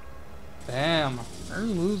money. Damn, they're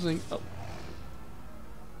losing. Oh.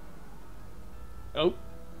 Oh.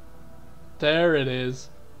 There it is.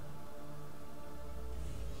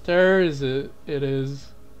 There is it. It is.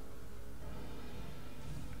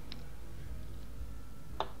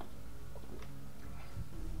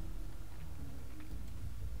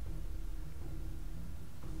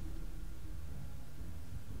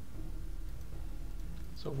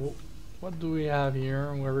 So what do we have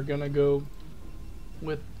here? We're gonna go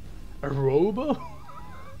with a robo?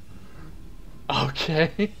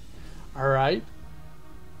 Okay. Alright.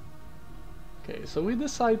 Okay, so we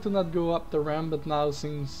decide to not go up the ramp, but now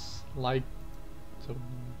seems like the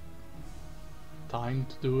time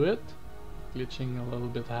to do it. Glitching a little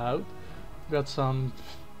bit out. Got some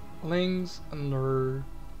links under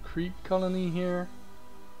creep colony here.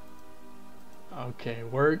 Okay,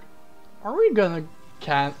 are we gonna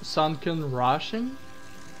sunken rushing?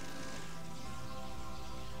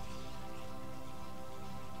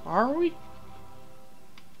 Are we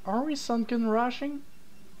sunken rushing?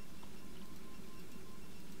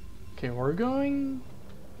 Okay, we're going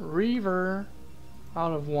river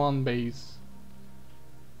out of 1 base.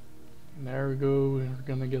 There we go, we're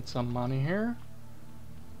gonna get some money here.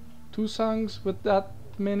 2 songs with that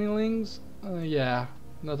many links? Yeah,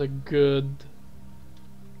 not a good...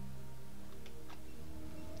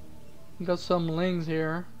 Got some links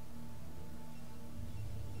here.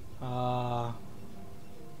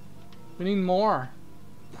 We need more.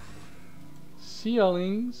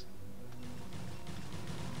 Ceilings.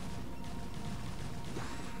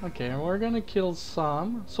 Okay, we're gonna kill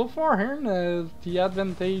some. So far here, the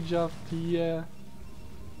advantage of the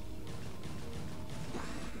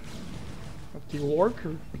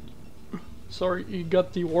worker. Sorry, you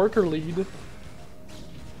got the worker lead.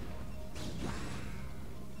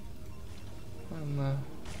 And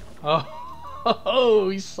oh,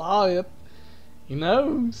 he saw it. He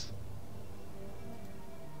knows.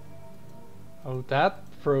 Oh, that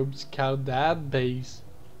probe scout that base.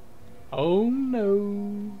 Oh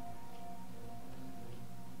no.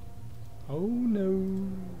 Oh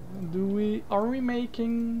no. Are we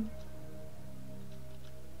making...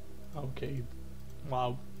 Okay.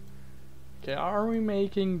 Wow. Okay, are we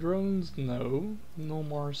making drones? No. No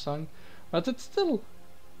more sun. But it's still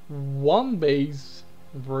 1 base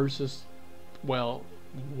versus, well,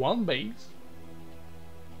 1 base.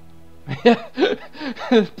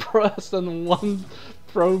 Press and 1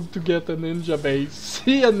 probe to get a ninja base.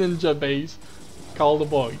 See a ninja base. Call the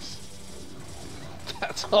boys.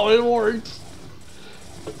 That's how it works.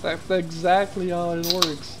 That's exactly how it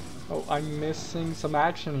works. Oh, I'm missing some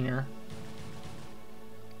action here.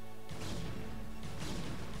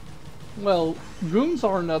 Well, goons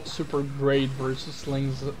are not super great versus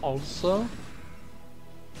slings also.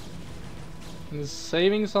 And he's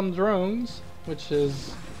saving some drones, which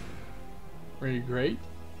is really great.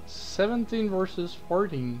 17 versus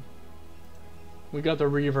 14. We got a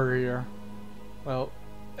Reaver here. Well,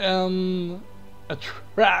 a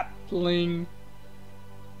trapling.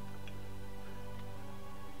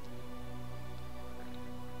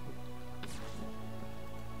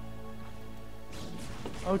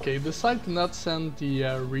 Okay, decide to not send the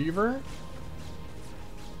Reaver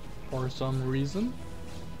for some reason.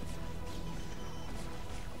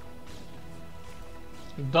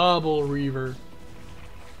 Double Reaver.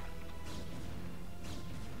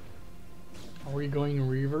 Are we going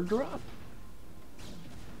Reaver drop?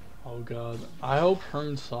 Oh god, I hope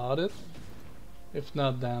Airn saw it. If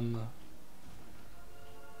not, then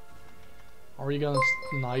are we gonna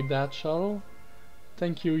snipe that shuttle?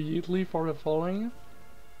 Thank you, Yeatly, for the following.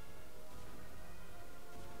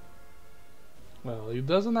 Well, he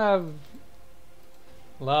doesn't have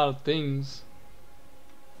a lot of things.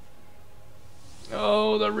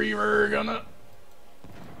 Oh, the Reaver gonna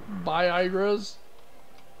buy Hydras.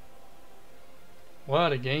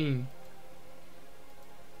 What a game.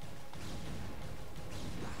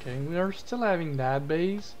 Okay, we are still having that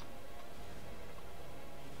base.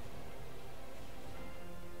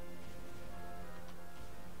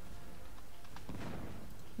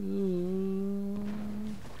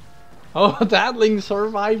 Oh, that Link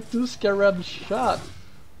survived 2 Scarab shot.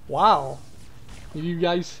 Wow. Did you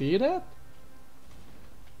guys see that?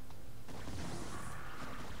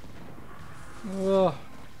 Ugh.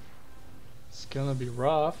 It's gonna be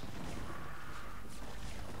rough.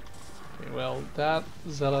 Okay, well, that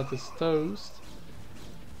Zealot is toast.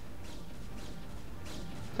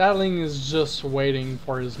 That Link is just waiting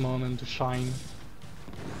for his moment to shine.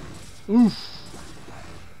 Oof.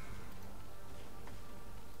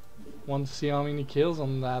 Want to see how many kills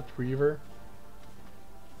on that Reaver?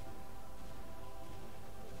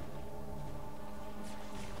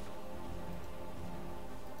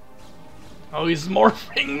 Oh, he's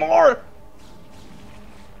morphing more!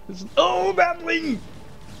 Oh, that Link!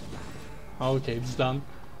 Okay, it's done.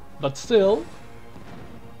 But still...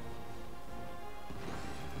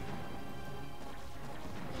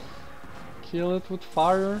 Kill it with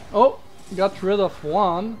fire. Oh! Got rid of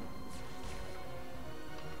 1.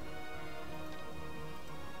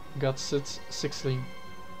 Got 16.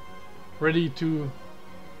 Ready to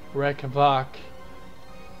wreck havoc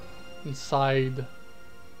inside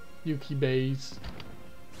Yuki base.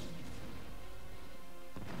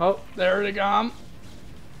 Oh, there they come.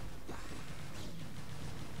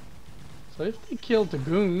 So if they killed the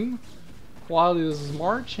goon while he was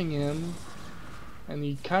marching in, and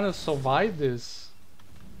he kind of survived this.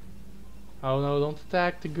 Oh no, don't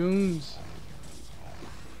attack the goons.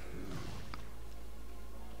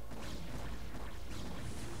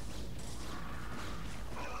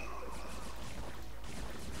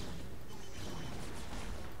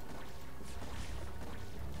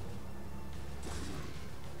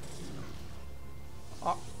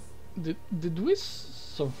 Did we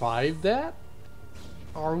survive that?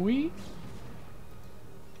 Are we?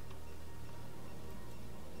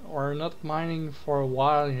 We're not mining for a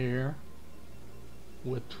while here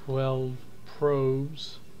with 12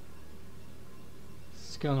 probes.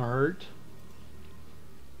 It's gonna hurt.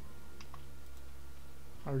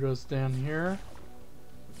 I'll just down here.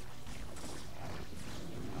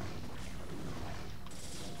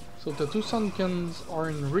 So the two Sunkins are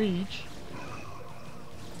in reach.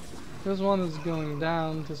 This one is going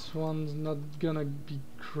down, this one's not gonna be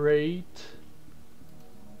great.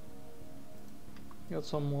 Got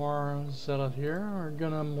some more Zealot here. We're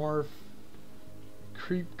gonna morph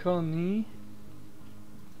Creep Colony.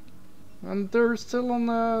 And they're still on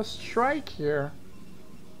a strike here.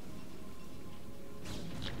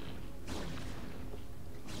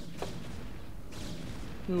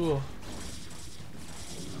 Ooh.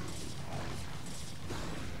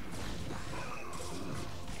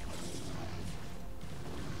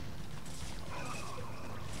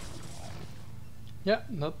 Yeah,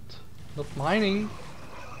 not mining.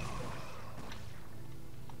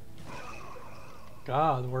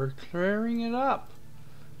 God, we're clearing it up.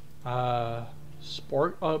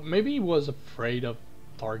 Maybe he was afraid of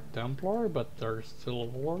Dark Templar, but there's still a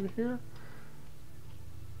Lord here.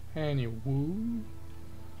 Anywho.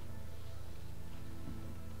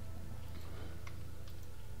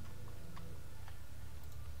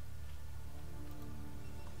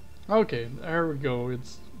 Okay, there we go.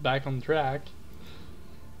 It's back on track.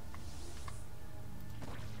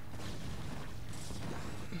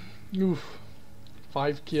 Oof.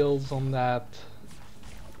 5 kills on that.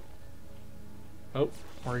 Oh,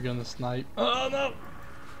 we're gonna snipe. Oh no!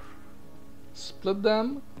 Split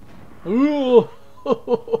them. Ooh!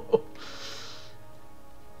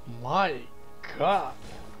 My God!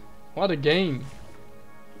 What a game!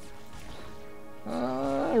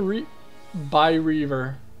 By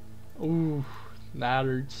Reaver. Ooh, that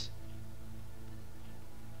hurts.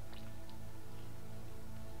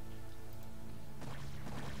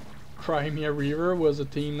 Crimea Reaver was a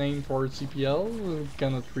team name for CPL. We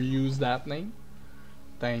cannot reuse that name.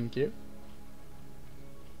 Thank you.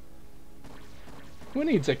 Who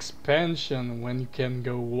needs expansion when you can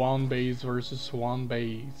go one base versus one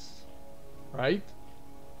base? Right?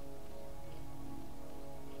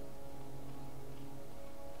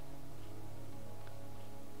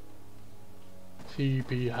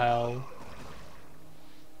 CPL.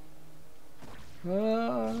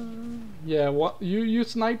 Yeah, what you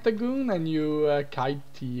snipe the goon and you kite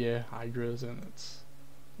the hydras and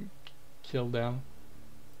you kill them.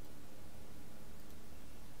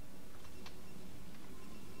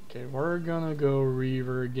 Okay, we're gonna go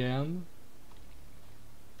Reaver again.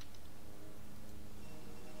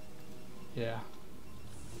 Yeah.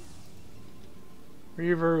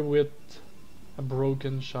 Reaver with a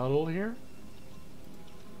broken shuttle here.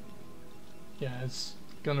 Yeah, it's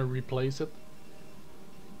gonna replace it.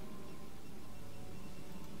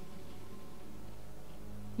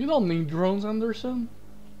 You don't need drones, Anderson.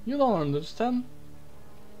 You don't understand.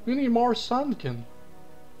 You need more Sunken.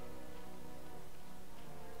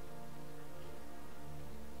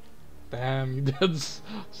 Damn, you did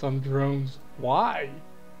some drones. Why?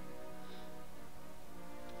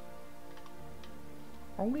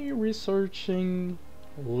 Only researching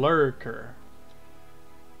Lurker.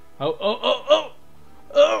 Oh, oh, oh, oh!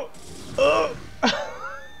 Oh! Oh!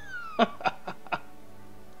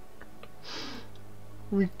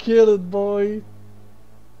 We killed it, boy!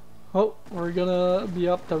 Oh, we're gonna be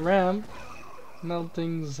up the ramp.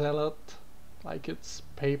 Melting Zealot like it's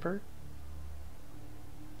paper.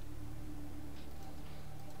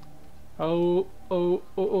 Oh, oh,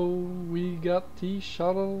 oh, oh, we got the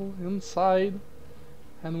shuttle inside.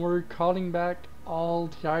 And we're calling back all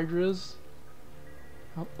the Hydras.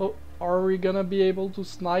 Oh, oh, are we gonna be able to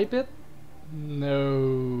snipe it?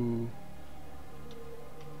 No.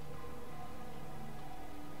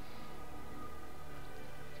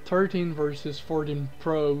 "13 versus 14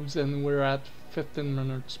 probes and we're at 15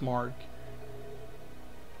 minutes mark."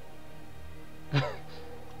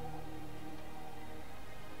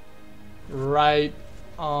 Right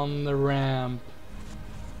on the ramp.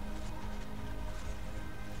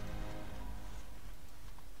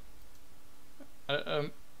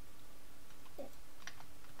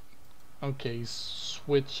 Okay,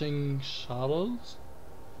 switching shuttles.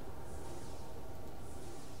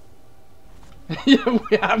 Yeah,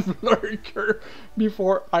 we have Lurker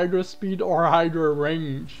before Hydra speed or Hydra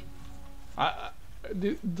range.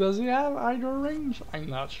 Does he have Hydra range? I'm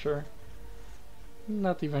not sure.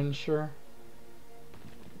 Not even sure.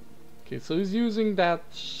 Okay, so he's using that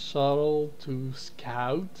shuttle to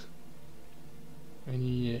scout.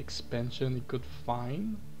 any expansion he could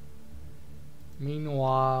find.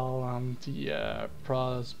 Meanwhile, on the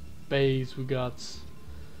Pros base, we got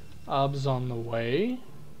hubs on the way.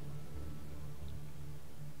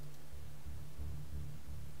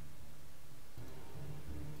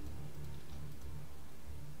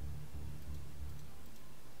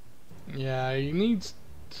 Yeah, he needs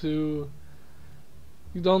to.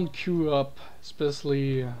 You don't queue up,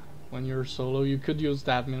 especially when you're solo. You could use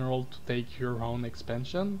that mineral to take your own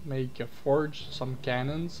expansion, make a forge, some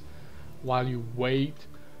cannons. While you wait,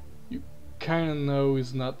 you kinda know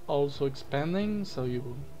he's not also expanding, so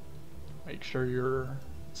you make sure you're a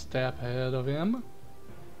step ahead of him.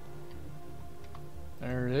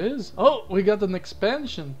 There it is. Oh, we got an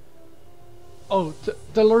expansion. Oh,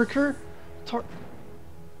 the lurker.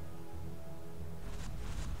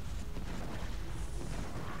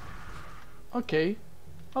 Okay,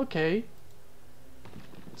 okay.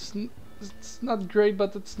 It's not great,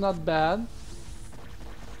 but it's not bad.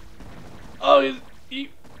 Oh,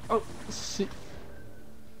 oh, see.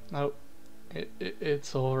 No,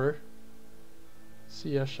 it's over.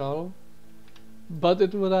 See a shuttle. But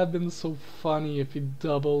it would have been so funny if he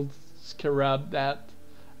doubled Scarab that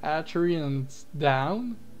hatchery and it's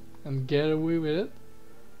down and get away with it.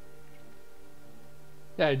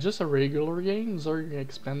 Yeah, just a regular game. Zerg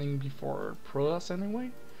expanding before Pros anyway.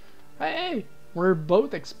 Hey, we're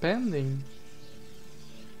both expanding.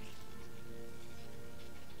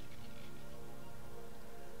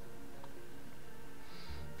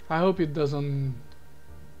 I hope it doesn't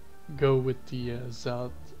go with the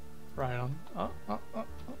Zelt right on. Oh.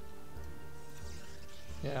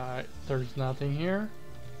 Yeah, there's nothing here.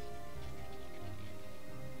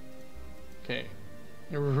 Okay,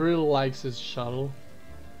 he really likes his shuttle.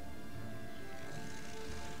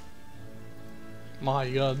 My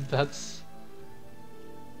god, that's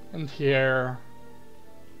in the air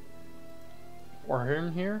for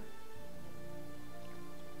him here.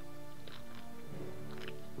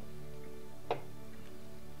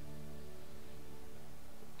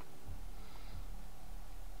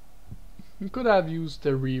 You could have used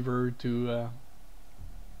the Reaver to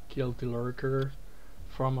kill the lurker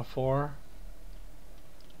from afar.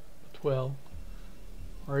 But well,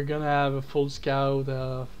 we're gonna have a full scout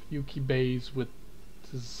of Yuki base with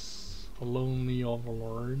this lonely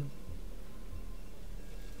overlord.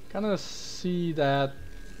 Kinda see that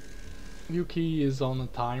Yuki is on a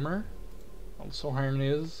timer. Also Airn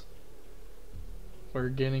is. We're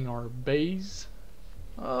getting our base.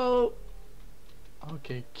 Oh,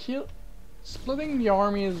 okay, kill. Splitting the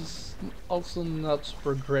army is also not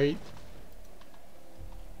super great.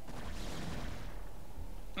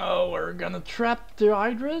 Oh, we're gonna trap the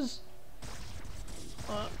Hydras?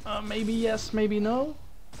 Maybe yes, maybe no.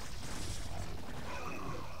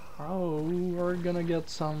 Oh, we're gonna get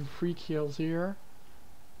some free kills here.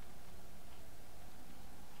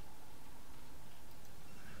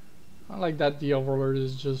 I like that the Overlord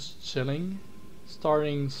is just chilling.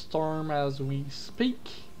 Starting storm as we speak.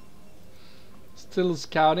 Still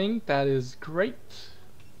scouting, that is great.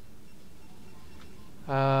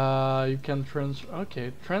 You can transfer.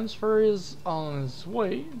 Okay, transfer is on its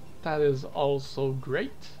way. That is also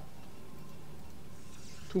great.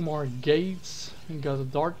 2 more gates. We got a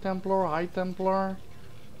Dark Templar, High Templar.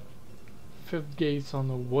 5th gate's on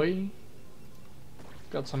the way.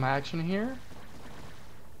 Got some action here.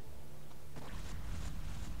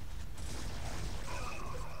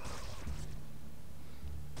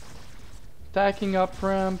 Attacking up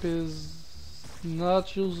ramp is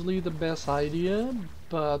not usually the best idea,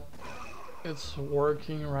 but it's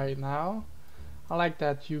working right now. I like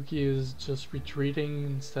that Yuki is just retreating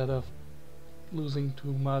instead of losing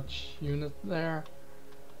too much unit there.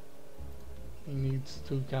 He needs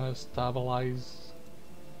to kind of stabilize.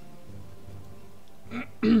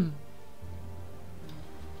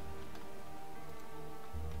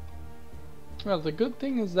 Well, the good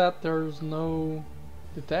thing is that there's no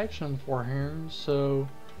detection for him, so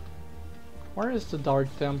where is the Dark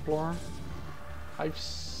Templar? I've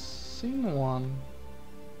seen one.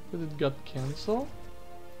 Did it got cancelled?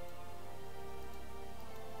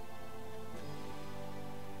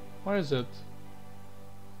 Where is it?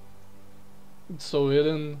 It's so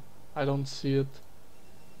hidden, I don't see it.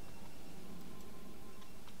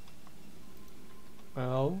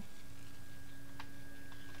 Well,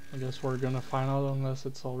 I guess we're gonna find out unless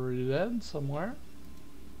it's already dead somewhere.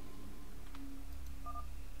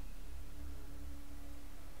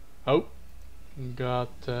 Oh,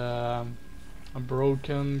 got a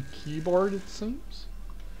broken keyboard, it seems.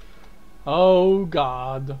 Oh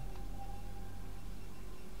god.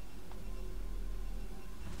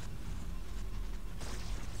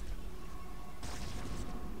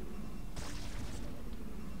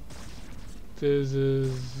 This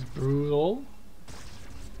is brutal.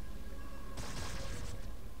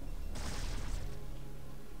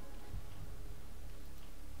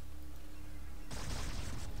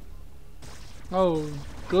 Oh,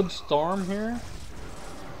 good storm here.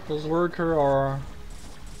 Those workers are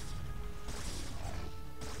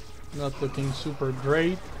not looking super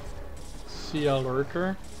great. See a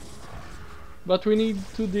lurker. But we need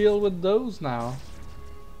to deal with those now.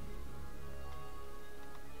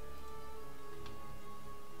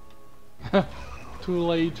 Too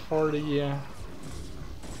late for the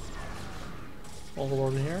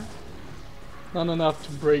overlord here. Not enough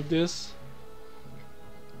to break this.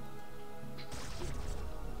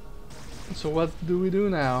 So what do we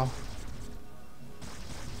do now?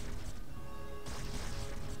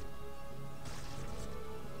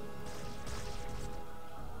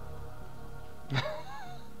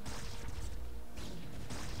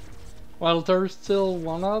 Well, there's still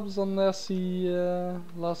one-ups unless he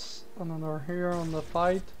lost another hero on the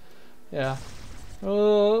fight. Yeah.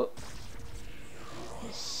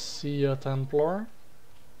 See a Templar.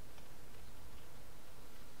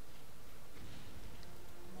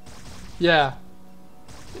 Yeah.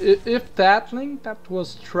 If that link that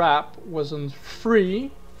was trapped wasn't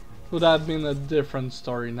free, would have been a different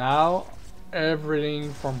story. Now,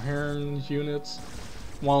 everything from Airn's units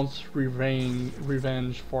wants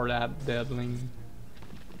revenge for that deadling.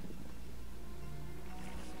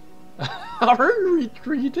 Are we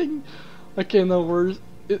retreating? Okay, no,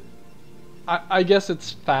 I guess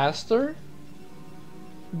it's faster.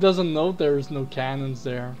 It doesn't know there's no cannons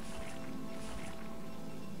there.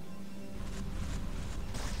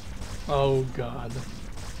 Oh god.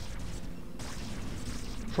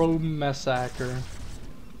 Probe massacre.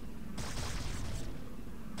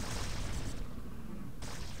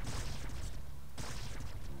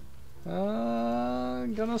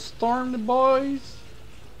 Gonna storm the boys.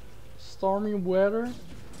 Stormy weather.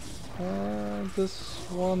 This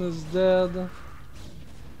one is dead.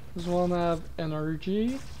 This one have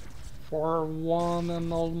energy for 1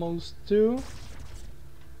 and almost 2.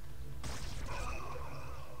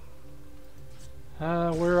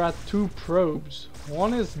 We're at 2 probes.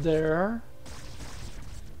 One is there.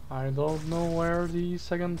 I don't know where the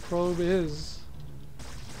second probe is.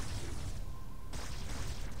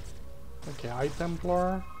 Okay, Eye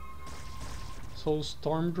Templar. So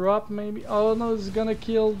Storm Drop maybe? Oh no, it's gonna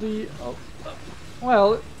kill the... Oh,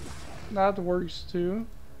 well, that works too.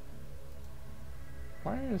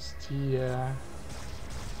 Where is the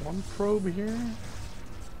one probe here?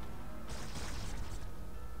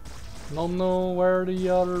 Don't know where the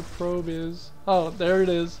other probe is. Oh, there it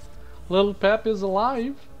is. Little Pep is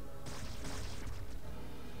alive.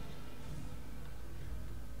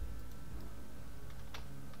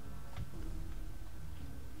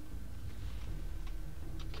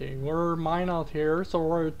 Okay, we're mine out here, so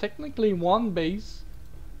we're technically 1 base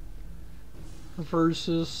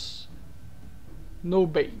versus no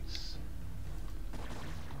base.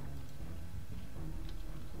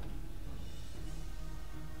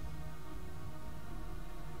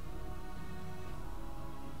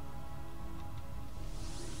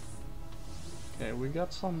 Okay, we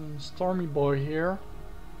got some Stormy Boy here.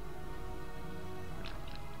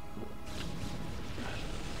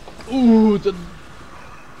 Ooh, the...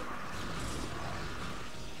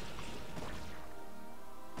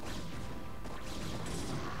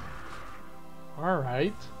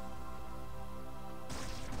 Alright.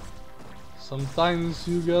 Sometimes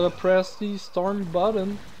you gotta press the storm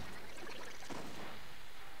button.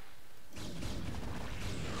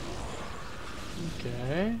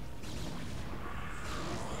 Okay.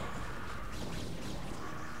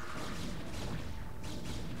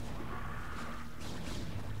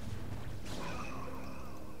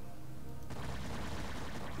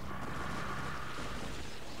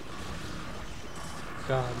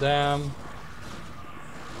 God damn.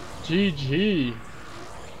 GG.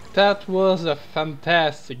 That was a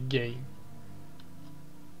fantastic game.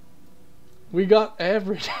 We got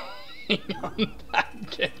everything on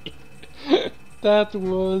that game. That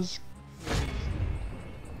was...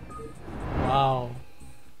 Wow.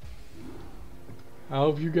 I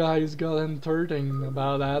hope you guys got entertained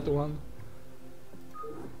about that one.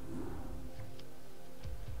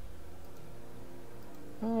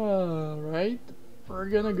 Alright, we're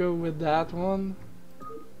gonna go with that one.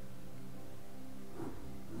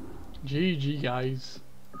 GG guys.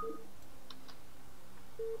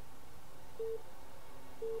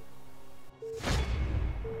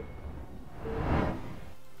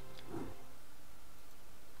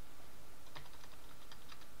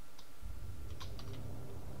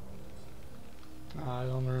 I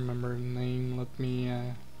don't remember the name. Let me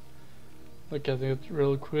look at it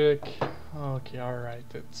real quick. Okay, alright,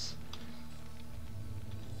 it's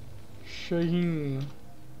Shehyn.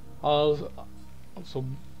 Also,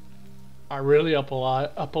 I really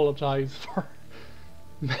apologize for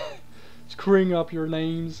screwing up your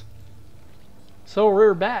names. So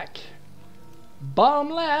we're back.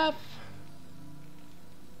 Bottom left.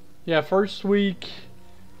 Yeah, first week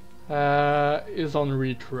is on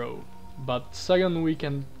retro, but second week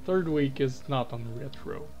and third week is not on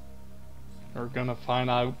retro. We're gonna find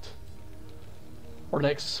out for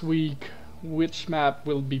next week which map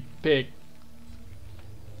will be picked.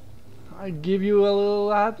 I give you a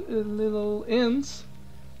little hints.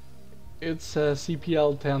 It's a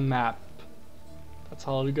CPL 10 map. That's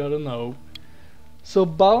all you gotta know. So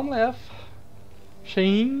bottom left,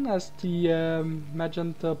 Shehyn has the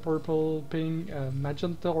magenta, purple, pink,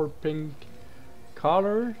 magenta or pink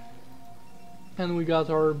color, and we got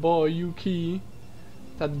our boy Yuki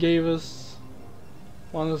that gave us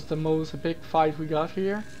one of the most epic fight we got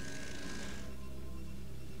here.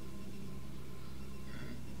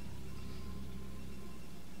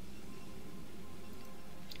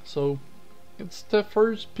 So it's the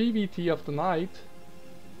first PvT of the night.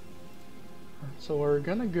 So we're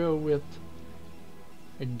gonna go with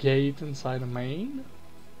a gate inside the main.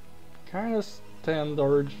 Kinda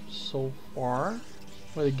standard so far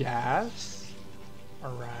with gas.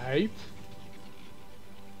 Alright.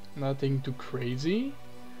 Nothing too crazy.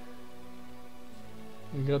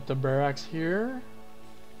 We got the barracks here.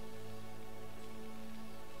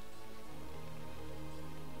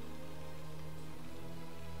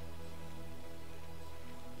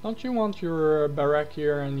 Don't you want your barrack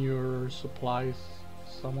here and your supplies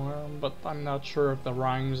somewhere? But I'm not sure of the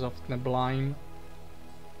rhymes of Nebline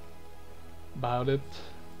about it.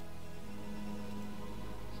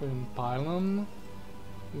 So in pylon,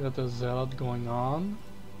 we got the zealot going on.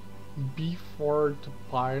 B4 to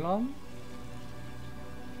pylon.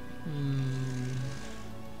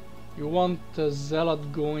 You want the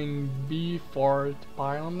zealot going B4 to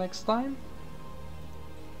pylon next time?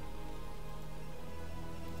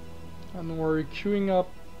 And we're queuing up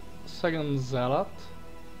second zealot.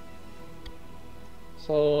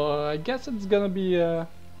 So I guess it's gonna be a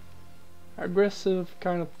aggressive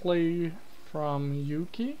kind of play from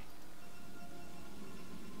Yuki.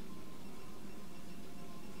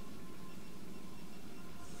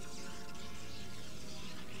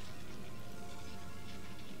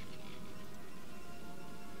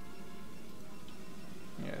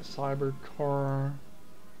 Yeah, Cybercore.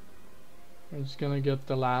 We're just gonna get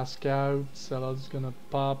the last scout. Zealot's gonna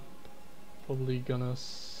pop. Probably gonna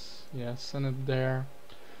send it there.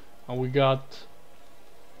 And we got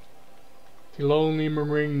the Lonely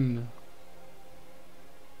Marine.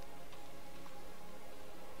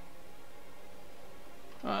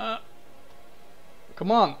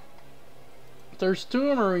 Come on. There's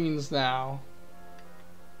two Marines now.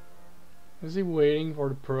 Is he waiting for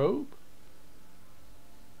the probe?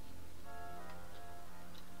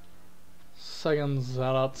 Second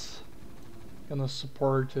zealot's gonna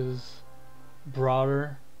support his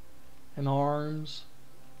brother in arms.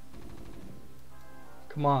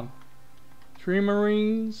 Come on. 3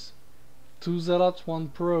 Marines, 2 zealots, 1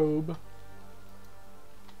 probe.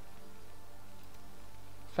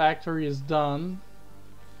 Factory is done.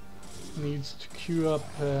 Needs to queue up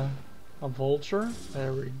a vulture.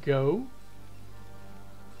 There we go.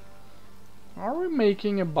 Are we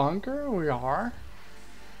making a bunker? We are.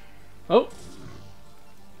 Oh!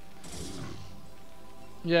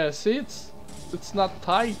 Yeah, see, it's not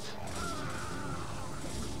tight.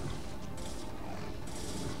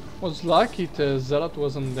 Was lucky the zealot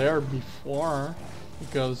wasn't there before,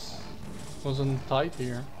 because it wasn't tight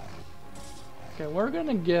here. Okay, we're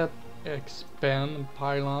gonna get expand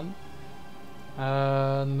pylon.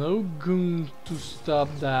 No goon to stop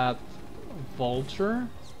that vulture.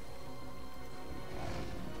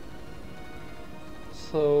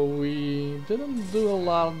 So we didn't do a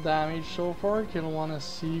lot of damage so far. Kill one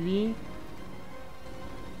CV.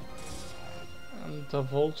 And the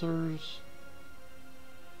vultures.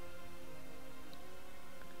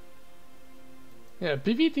 Yeah,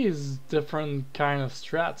 PvT is different kind of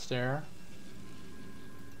strats there.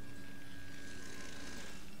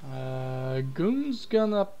 Goon's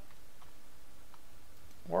gonna...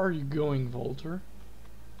 Where are you going, Vulture?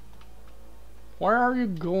 Where are you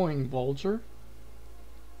going, Vulture?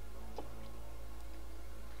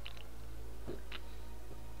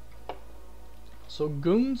 So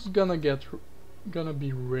Goon's gonna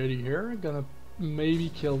be ready here. Gonna maybe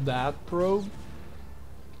kill that probe.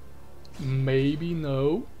 Maybe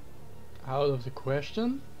no. Out of the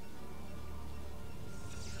question.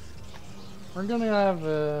 We're gonna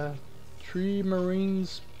have 3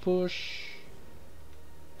 Marines push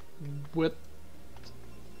with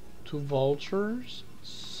 2 Vultures,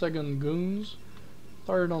 2nd Goons,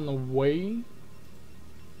 3rd on the way,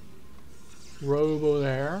 Robo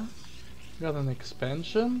there, got an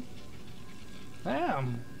expansion.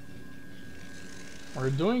 Damn! We're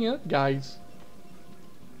doing it, guys.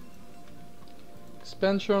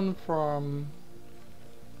 Expansion from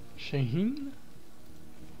Shehyn.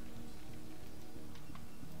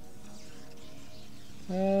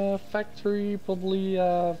 Factory probably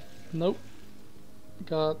nope.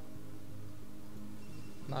 Got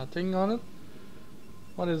nothing on it.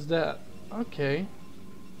 What is that? Okay.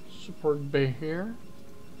 Support bay here.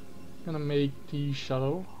 Gonna make the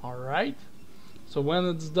shuttle. Alright. So when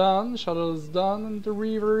it's done, shuttle is done and the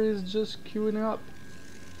Reaver is just queuing up.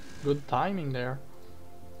 Good timing there.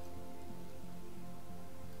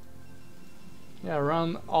 Yeah,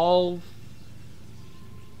 around all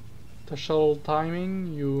the shuttle timing,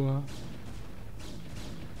 you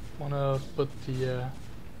wanna put the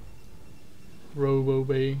Robo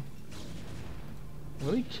Bay.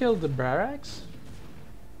 Will he kill the barracks?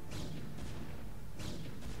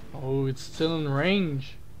 Oh, it's still in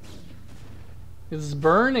range. It's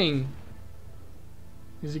burning.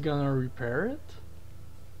 Is he gonna repair it?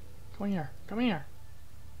 Come here, come here.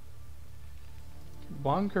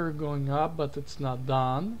 Bunker going up, but it's not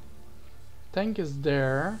done. Tank is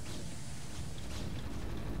there.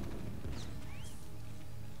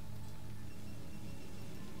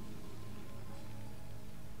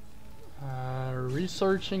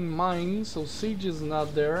 Researching mines, so siege is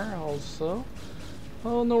not there also.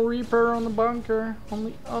 Oh, no repair on the bunker.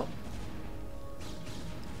 Only oh.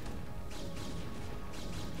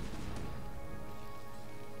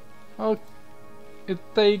 Oh, it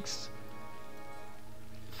takes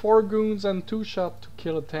 4 goons and 2 shots to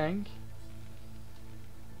kill a tank.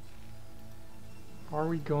 Are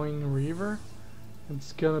we going Reaver?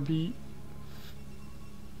 It's gonna be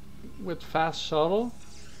with fast shuttle.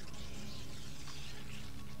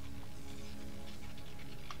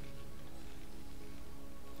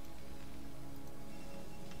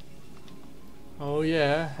 Oh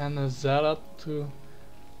yeah, and a Zeta too.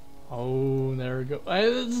 Oh, there we go.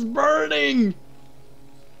 It's burning!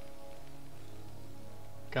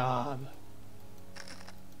 God.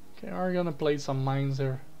 Okay, we're gonna place some mines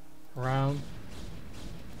there around.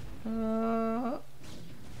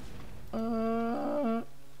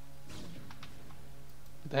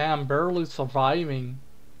 Damn, barely surviving.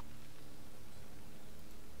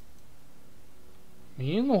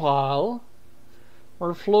 Meanwhile,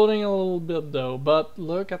 we're floating a little bit though, but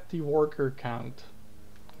look at the worker count.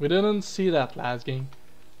 We didn't see that last game.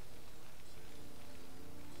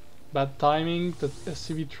 Bad timing, the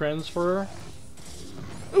SCV transfer.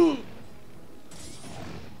 Ooh.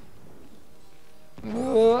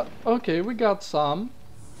 Okay, we got some.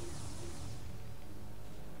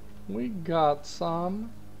 We got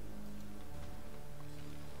some.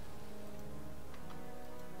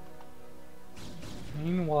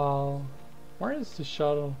 Meanwhile, where is the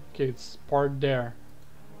shuttle? Okay, it's parked there.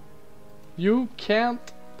 You can't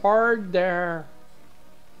park there.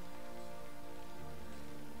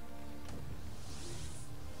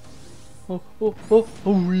 Oh, oh, oh,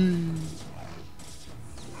 oh, wee.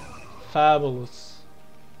 Fabulous.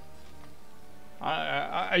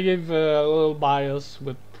 I gave a little bias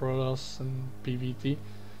with Protoss and PVT.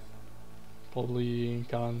 Probably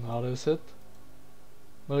can't notice it.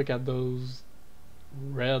 Look at those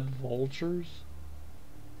red vultures.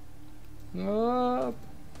 Okay,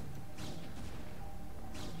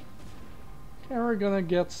 we're gonna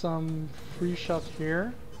get some free shot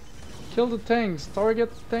here. Kill the tanks, target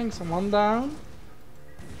the tanks, one down.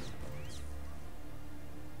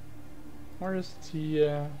 Where is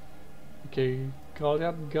the okay,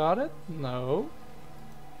 got it? No.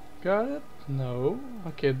 Got it? No.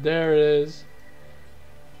 Okay, there it is.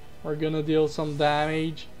 We're gonna deal some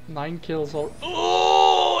damage. 9 kills or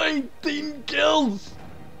oh, 18 kills!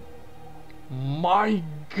 My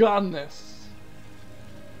goodness.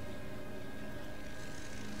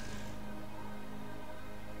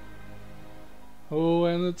 Oh,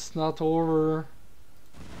 and it's not over.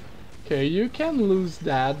 Okay, you can lose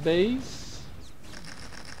that base.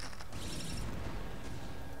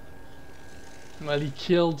 Well, he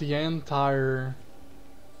killed the entire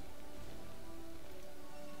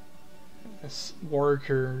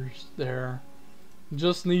workers there.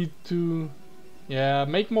 Just need to, yeah,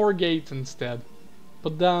 make more gates instead.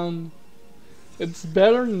 Put down. It's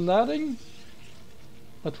better than nothing.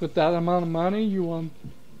 But with that amount of money, you want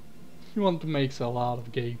to make a lot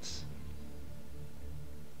of gates.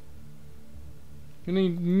 You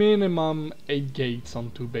need minimum 8 gates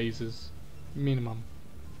on 2 bases. Minimum.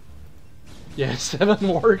 Yeah, 7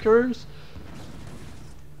 workers.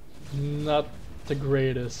 Not the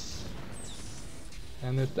greatest.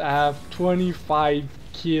 And it have 25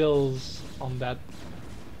 kills on that.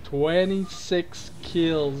 26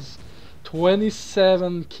 kills.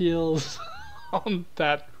 27 kills on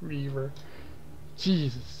that Reaver.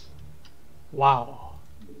 Jesus. Wow.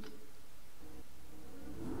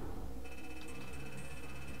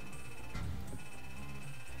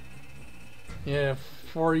 Yeah,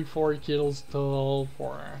 44 kills total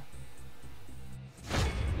for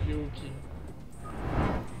Yuki.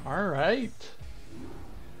 Alright.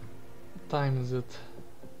 What time is it?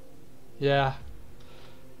 Yeah.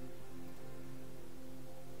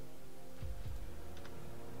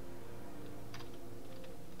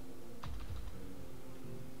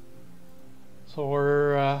 So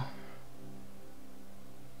we're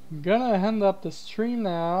gonna end up the stream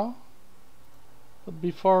now. But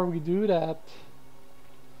before we do that,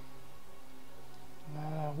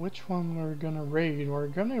 which one we're gonna raid? We're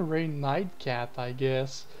gonna raid Nightcat, I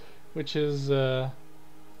guess, which is another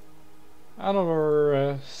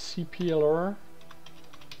CPLR.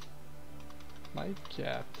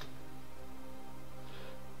 Nightcat.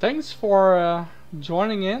 Thanks for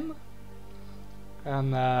joining in,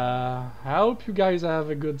 and I hope you guys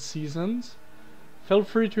have a good season. Feel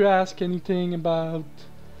free to ask anything about,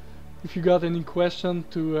 if you got any question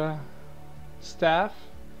to staff.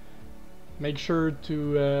 Make sure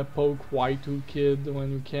to poke Y2 Kid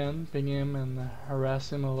when you can, ping him and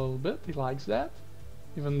harass him a little bit. He likes that,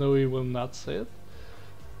 even though he will not say it.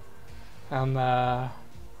 And I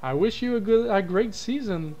wish you a great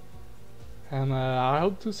season. And I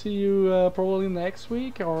hope to see you probably next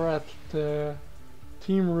week or at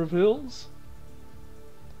team reveals.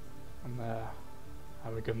 And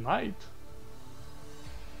have a good night.